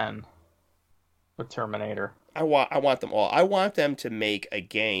that 10? With Terminator. I want them all. I want them to make a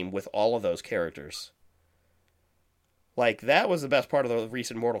game with all of those characters. Like, that was the best part of the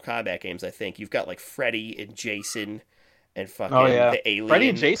recent Mortal Kombat games, I think. You've got, like, Freddy and Jason and fucking the alien. Freddy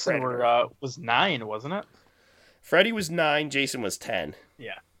and Jason was 9, wasn't it? Freddy was 9, Jason was 10.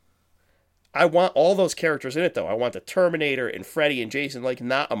 Yeah. I want all those characters in it, though. I want the Terminator and Freddy and Jason, like,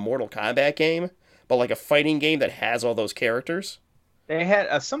 not a Mortal Kombat game, but, like, a fighting game that has all those characters. They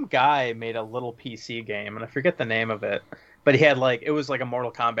had, some guy made a little PC game, and I forget the name of it, but he had, like, it was like a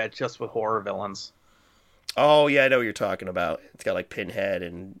Mortal Kombat just with horror villains. Oh, yeah, I know what you're talking about. It's got, like, Pinhead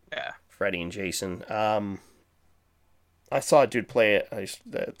and Freddy and Jason. I saw a dude play it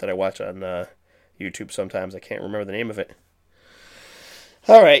that I watch on YouTube sometimes. I can't remember the name of it.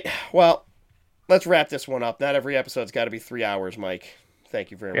 All right, well, let's wrap this one up. Not every episode's got to be 3 hours, Mike.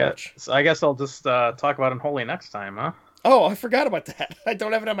 Thank you very much. So I guess I'll just talk about Unholy next time, huh? Oh, I forgot about that. I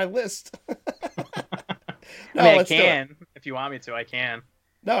don't have it on my list. No, I can. If you want me to, I can.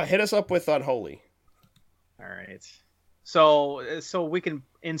 No, hit us up with Unholy. All right. So we can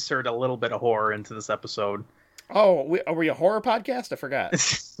insert a little bit of horror into this episode. Oh, are we a horror podcast? I forgot.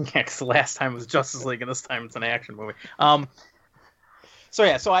 Yeah, because the last time was Justice League, and this time it's an action movie. So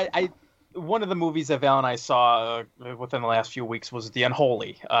I one of the movies that Val and I saw within the last few weeks was The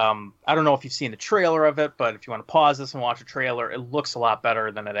Unholy. I don't know if you've seen the trailer of it, but if you want to pause this and watch a trailer, it looks a lot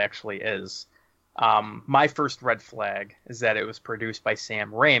better than it actually is. My first red flag is that it was produced by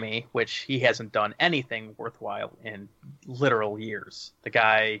Sam Raimi, which he hasn't done anything worthwhile in literal years. The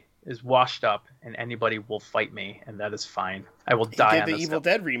guy is washed up, and anybody will fight me, and that is fine. I will die on this. He did the Evil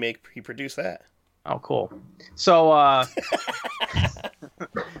Dead remake. He produced that. Oh, cool. So,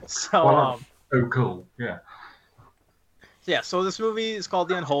 so cool. Yeah. Yeah, so this movie is called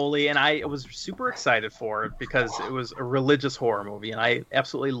The Unholy, and I was super excited for it because it was a religious horror movie, and I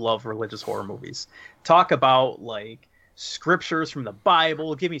absolutely love religious horror movies. Talk about, like, scriptures from the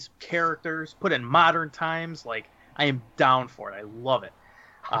Bible, give me some characters, put in modern times. Like, I am down for it. I love it.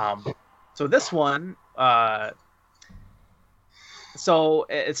 So this one, so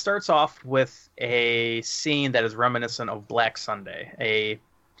it starts off with a scene that is reminiscent of Black Sunday. A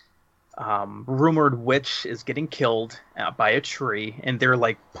rumored witch is getting killed by a tree, and they're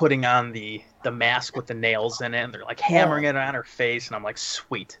like putting on the mask with the nails in it, and they're like hammering it on her face, and I'm like,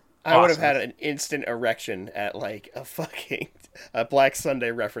 sweet, I would have awesome. had an instant erection at like a fucking a Black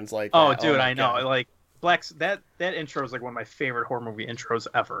Sunday reference like that. Oh, dude, my I know. God. Like that intro is like one of my favorite horror movie intros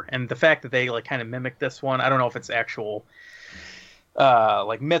ever, and the fact that they like kind of mimic this one, I don't know if it's actual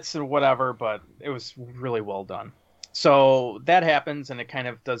like myths or whatever, but it was really well done. So that happens, and it kind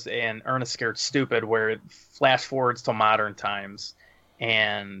of does an Ernest Scared Stupid, where it flash forwards to modern times,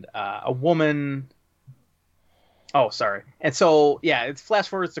 and a woman. Oh, sorry. And so, yeah, it flash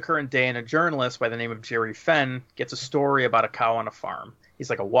forwards to current day, and a journalist by the name of Jerry Fenn gets a story about a cow on a farm. He's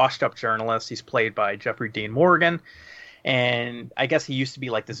like a washed-up journalist. He's played by Jeffrey Dean Morgan, and I guess he used to be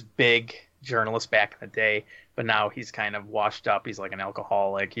like this big journalist back in the day, but now he's kind of washed up. He's like an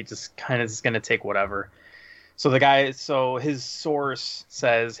alcoholic. He just kind of is going to take whatever. So his source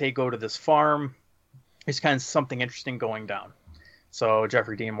says, hey, go to this farm. There's kind of something interesting going down. So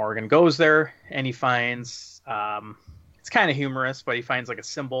Jeffrey Dean Morgan goes there, and he finds, it's kind of humorous, but he finds like a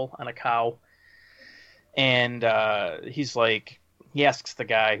symbol on a cow. And he asks the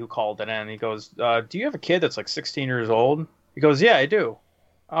guy who called it in, he goes, do you have a kid that's like 16 years old? He goes, yeah, I do.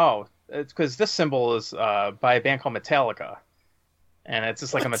 Oh, it's because this symbol is by a band called Metallica. And it's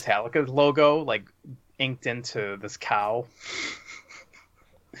just like a Metallica logo, like inked into this cow.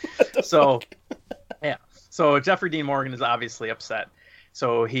 So, yeah. So Jeffrey Dean Morgan is obviously upset.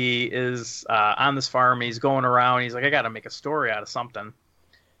 So he is on this farm. He's going around. He's like, I got to make a story out of something.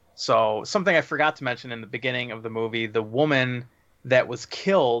 So something I forgot to mention in the beginning of the movie, the woman that was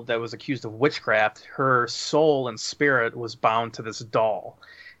killed, that was accused of witchcraft, her soul and spirit was bound to this doll.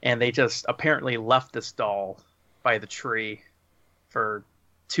 And they just apparently left this doll by the tree for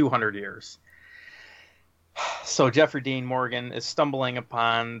 200 years. So Jeffrey Dean Morgan is stumbling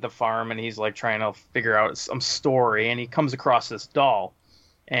upon the farm, and he's like trying to figure out some story, and he comes across this doll,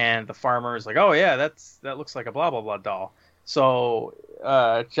 and the farmer is like, oh yeah, that looks like a blah blah blah doll. So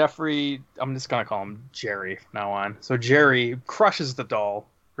Jeffrey, I'm just gonna call him Jerry from now on. So Jerry crushes the doll,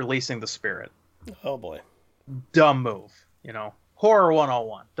 releasing the spirit. Oh boy. Dumb move, horror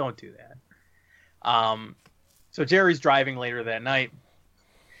 101. Don't do that. So Jerry's driving later that night,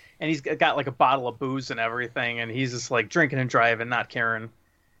 and he's got like a bottle of booze and everything, and he's just like drinking and driving, not caring.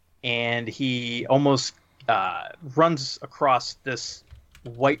 And he almost runs across this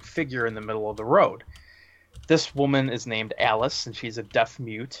white figure in the middle of the road. This woman is named Alice, and she's a deaf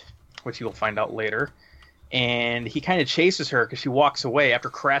mute, which you will find out later. And he kind of chases her because she walks away after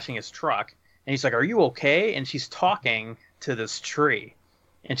crashing his truck. And he's like, are you okay? And she's talking to this tree,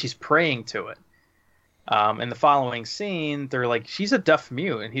 and she's praying to it. In the following scene, they're like, she's a deaf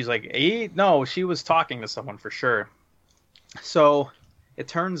mute. And he's like, no, she was talking to someone for sure. So it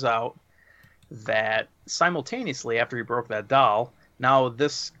turns out that simultaneously after he broke that doll, now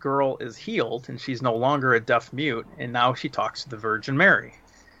this girl is healed, and she's no longer a deaf mute, and now she talks to the Virgin Mary.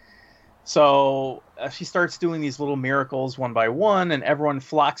 So she starts doing these little miracles one by one, and everyone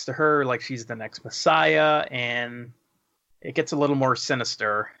flocks to her like she's the next Messiah, and it gets a little more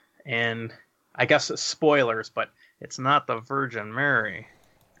sinister. And I guess it's spoilers, but it's not the Virgin Mary.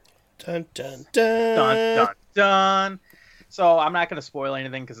 Dun dun dun. Dun dun dun. So I'm not going to spoil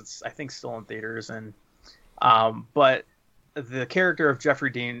anything because it's, I think, still in theaters. And but the character of Jeffrey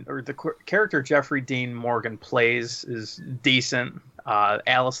Dean, or the character Jeffrey Dean Morgan plays, is decent.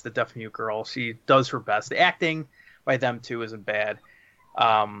 Alice, the deaf mute girl, she does her best. The acting by them two isn't bad.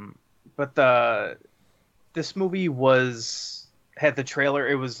 But this movie had the trailer.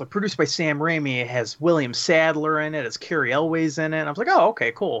 It was produced by Sam Raimi. It has William Sadler in it. It's Carrie Elways in it. I was like, oh,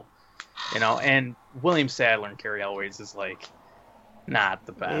 okay, cool. And William Sadler and Carrie Elways is like not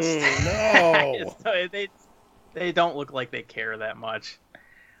the best. No. So they don't look like they care that much.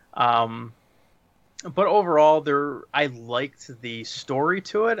 But overall, I liked the story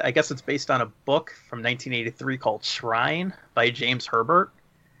to it. I guess it's based on a book from 1983 called Shrine by James Herbert.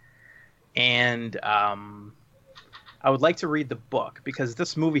 And I would like to read the book because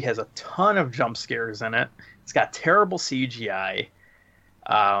this movie has a ton of jump scares in it. It's got terrible CGI.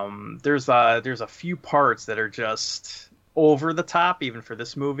 There's a few parts that are just over the top, even for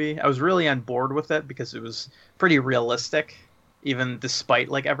this movie. I was really on board with it because it was pretty realistic, even despite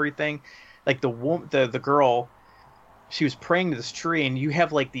like everything. Like the girl, she was praying to this tree, and you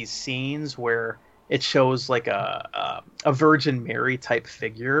have like these scenes where it shows like a Virgin Mary type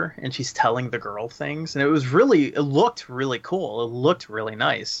figure, and she's telling the girl things, and it looked really cool. It looked really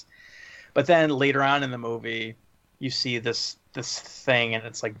nice. But then later on in the movie, you see this thing, and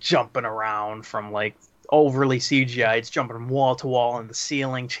it's like jumping around from like overly CGI. It's jumping from wall to wall in the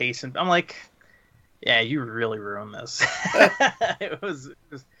ceiling, chasing. I'm like, yeah, you really ruined this. It was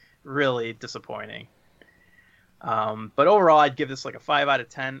really disappointing. But overall, I'd give this like a 5 out of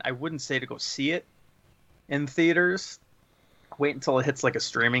 10. I wouldn't say to go see it in theaters. Wait until it hits like a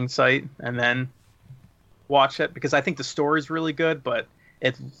streaming site and then watch it, because I think the story's really good, but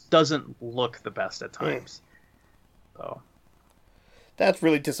it doesn't look the best at times. So That's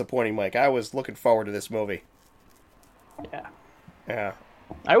really disappointing, Mike. I was looking forward to this movie. yeah, Yeah.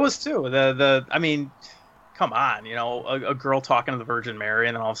 I was too. I mean, come on, a girl talking to the Virgin Mary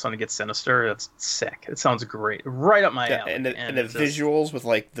and then all of a sudden it gets sinister. That's sick. It sounds great, right up my alley. And the visuals with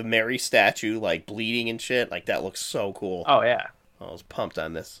like the Mary statue like bleeding and shit, like that looks so cool. Oh yeah. I was pumped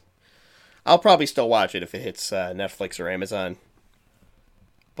on this. I'll probably still watch it if it hits Netflix or Amazon.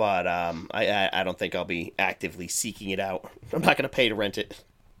 But I don't think I'll be actively seeking it out. I'm not going to pay to rent it.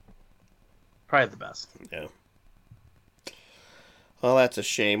 Probably the best. Yeah. Well, that's a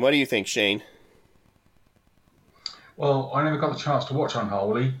shame. What do you think, Shane? Well, I never got the chance to watch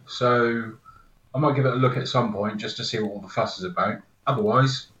Unholy, so I might give it a look at some point just to see what all the fuss is about.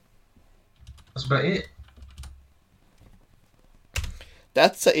 Otherwise, that's about it.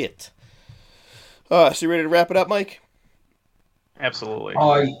 That's it. So you ready to wrap it up, Mike? Absolutely.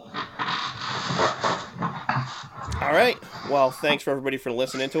 All right. Well, thanks for everybody for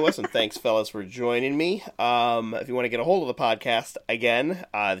listening to us, and thanks, fellas, for joining me. If you want to get a hold of the podcast, again,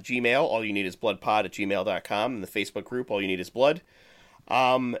 the Gmail, allyouneedisbloodpod@gmail.com, and the Facebook group, All You Need Is Blood.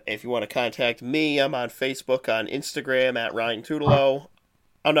 If you want to contact me, I'm on Facebook, on Instagram, at Ryan Tutelo.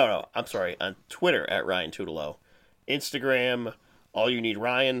 Oh, no, I'm sorry, on Twitter, at Ryan Tutelo. Instagram, All You Need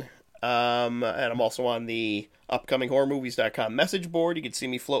Ryan. And I'm also on the upcominghorrormovies.com message board. You can see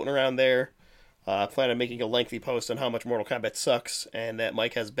me floating around there. I plan on making a lengthy post on how much Mortal Kombat sucks and that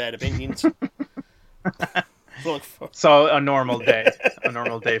Mike has bad opinions. So a normal day. A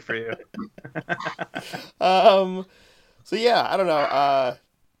normal day for you. So yeah, I don't know.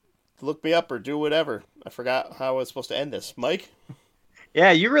 Look me up or do whatever. I forgot how I was supposed to end this. Mike?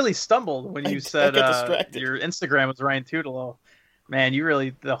 Yeah, you really stumbled when you said distracted. Your Instagram was Ryan Tutelo. Man, you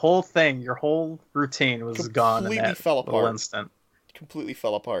really, the whole thing, your whole routine was gone in that fell apart. instant. Completely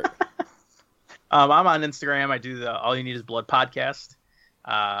fell apart. I'm on Instagram. I do the All You Need Is Blood podcast.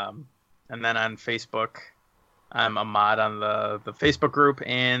 And then on Facebook, I'm a mod on the Facebook group,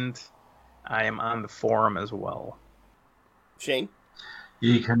 and I am on the forum as well. Shane?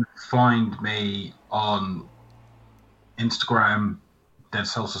 You can find me on Instagram, Dead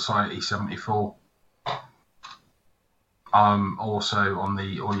Cell Society 74. I'm also on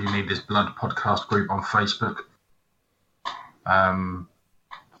the All You Need Is Blood podcast group on Facebook. And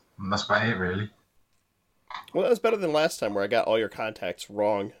that's about it, really. Well, that was better than last time where I got all your contacts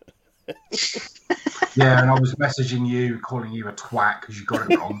wrong. Yeah, and I was messaging you, calling you a twat because you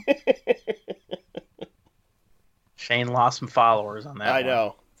got it wrong. Shane lost some followers on that I one.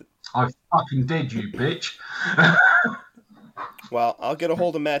 know. I fucking did, you bitch. Well, I'll get a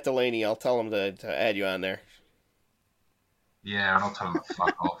hold of Matt Delaney. I'll tell him to add you on there. Yeah, and I'll tell him to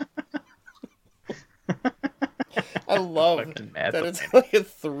fuck off. I love Fucking Matt that it's Delaney. like a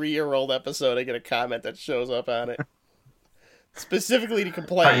 3-year-old episode. I get a comment that shows up on it. Specifically to That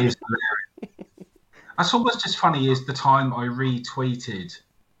complain. is hilarious. That's almost as funny as the time I retweeted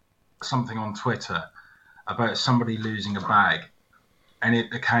something on Twitter about somebody losing a bag, and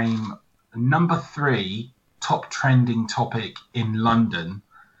it became number 3 top trending topic in London,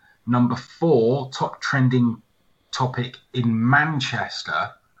 number 4 top trending topic in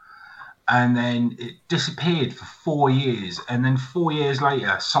Manchester, and then it disappeared for 4 years, and then 4 years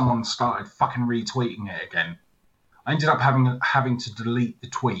later someone started fucking retweeting it again. I ended up having to delete the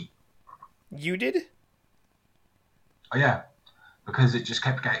tweet. You did? Oh, yeah, because it just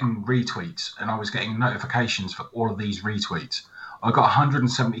kept getting retweets, and I was getting notifications for all of these retweets. I got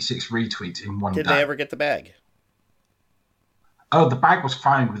 176 retweets in one day. Did they ever get the bag? Oh, the bag was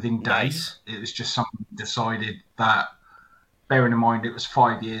found within days. Nice. It was just someone decided that, bearing in mind it was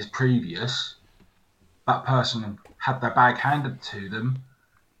 5 years previous, that person had their bag handed to them,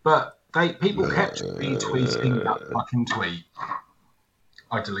 but people kept retweeting that fucking tweet.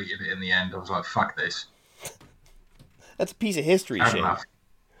 I deleted it in the end. I was like, fuck this. That's a piece of history, Fair Shane. enough.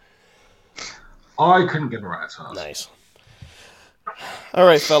 I couldn't give a rat's ass. Nice. All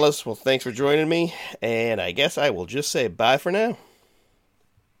right, fellas. Well, thanks for joining me, and I guess I will just say bye for now.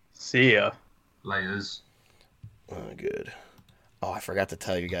 See ya. Laters. Oh, good. Oh, I forgot to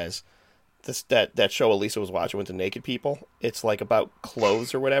tell you guys. That show Elisa was watching with the naked people, it's like about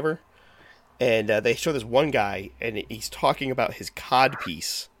clothes or whatever. And they show this one guy, and he's talking about his cod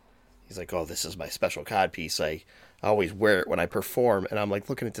piece. He's like, oh, this is my special cod piece. I always wear it when I perform. And I'm like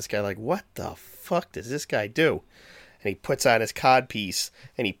looking at this guy like, what the fuck does this guy do? and he puts on his codpiece,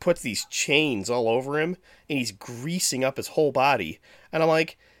 and he puts these chains all over him, and he's greasing up his whole body. And I'm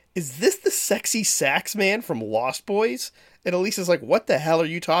like, is this the sexy sax man from Lost Boys? And Elisa's like, what the hell are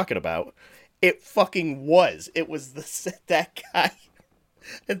you talking about? It fucking was. It was that guy.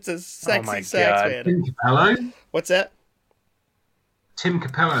 It's a sexy sax man. Tim Capello? What's that? Tim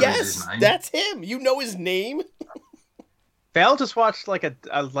Capello is his name. That's him. You know his name? Val just watched like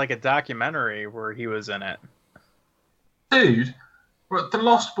a documentary where he was in it. Dude, the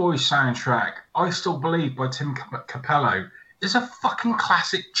Lost Boys soundtrack, I Still Believe by Tim Capello, is a fucking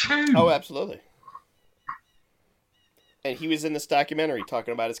classic tune. Oh, absolutely. And he was in this documentary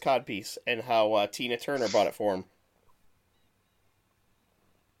talking about his codpiece and how Tina Turner bought it for him.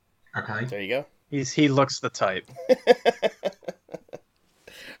 Okay. There you go. He looks the type.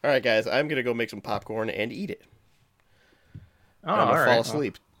 All right, guys, I'm going to go make some popcorn and eat it. Oh, I'm going to all fall right.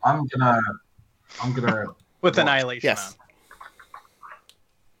 asleep. I'm gonna With Annihilation Yes.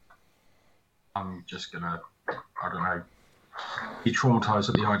 on. I'm just gonna, I don't know, be traumatized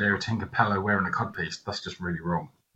at the idea of Tim Capello wearing a codpiece. That's just really wrong.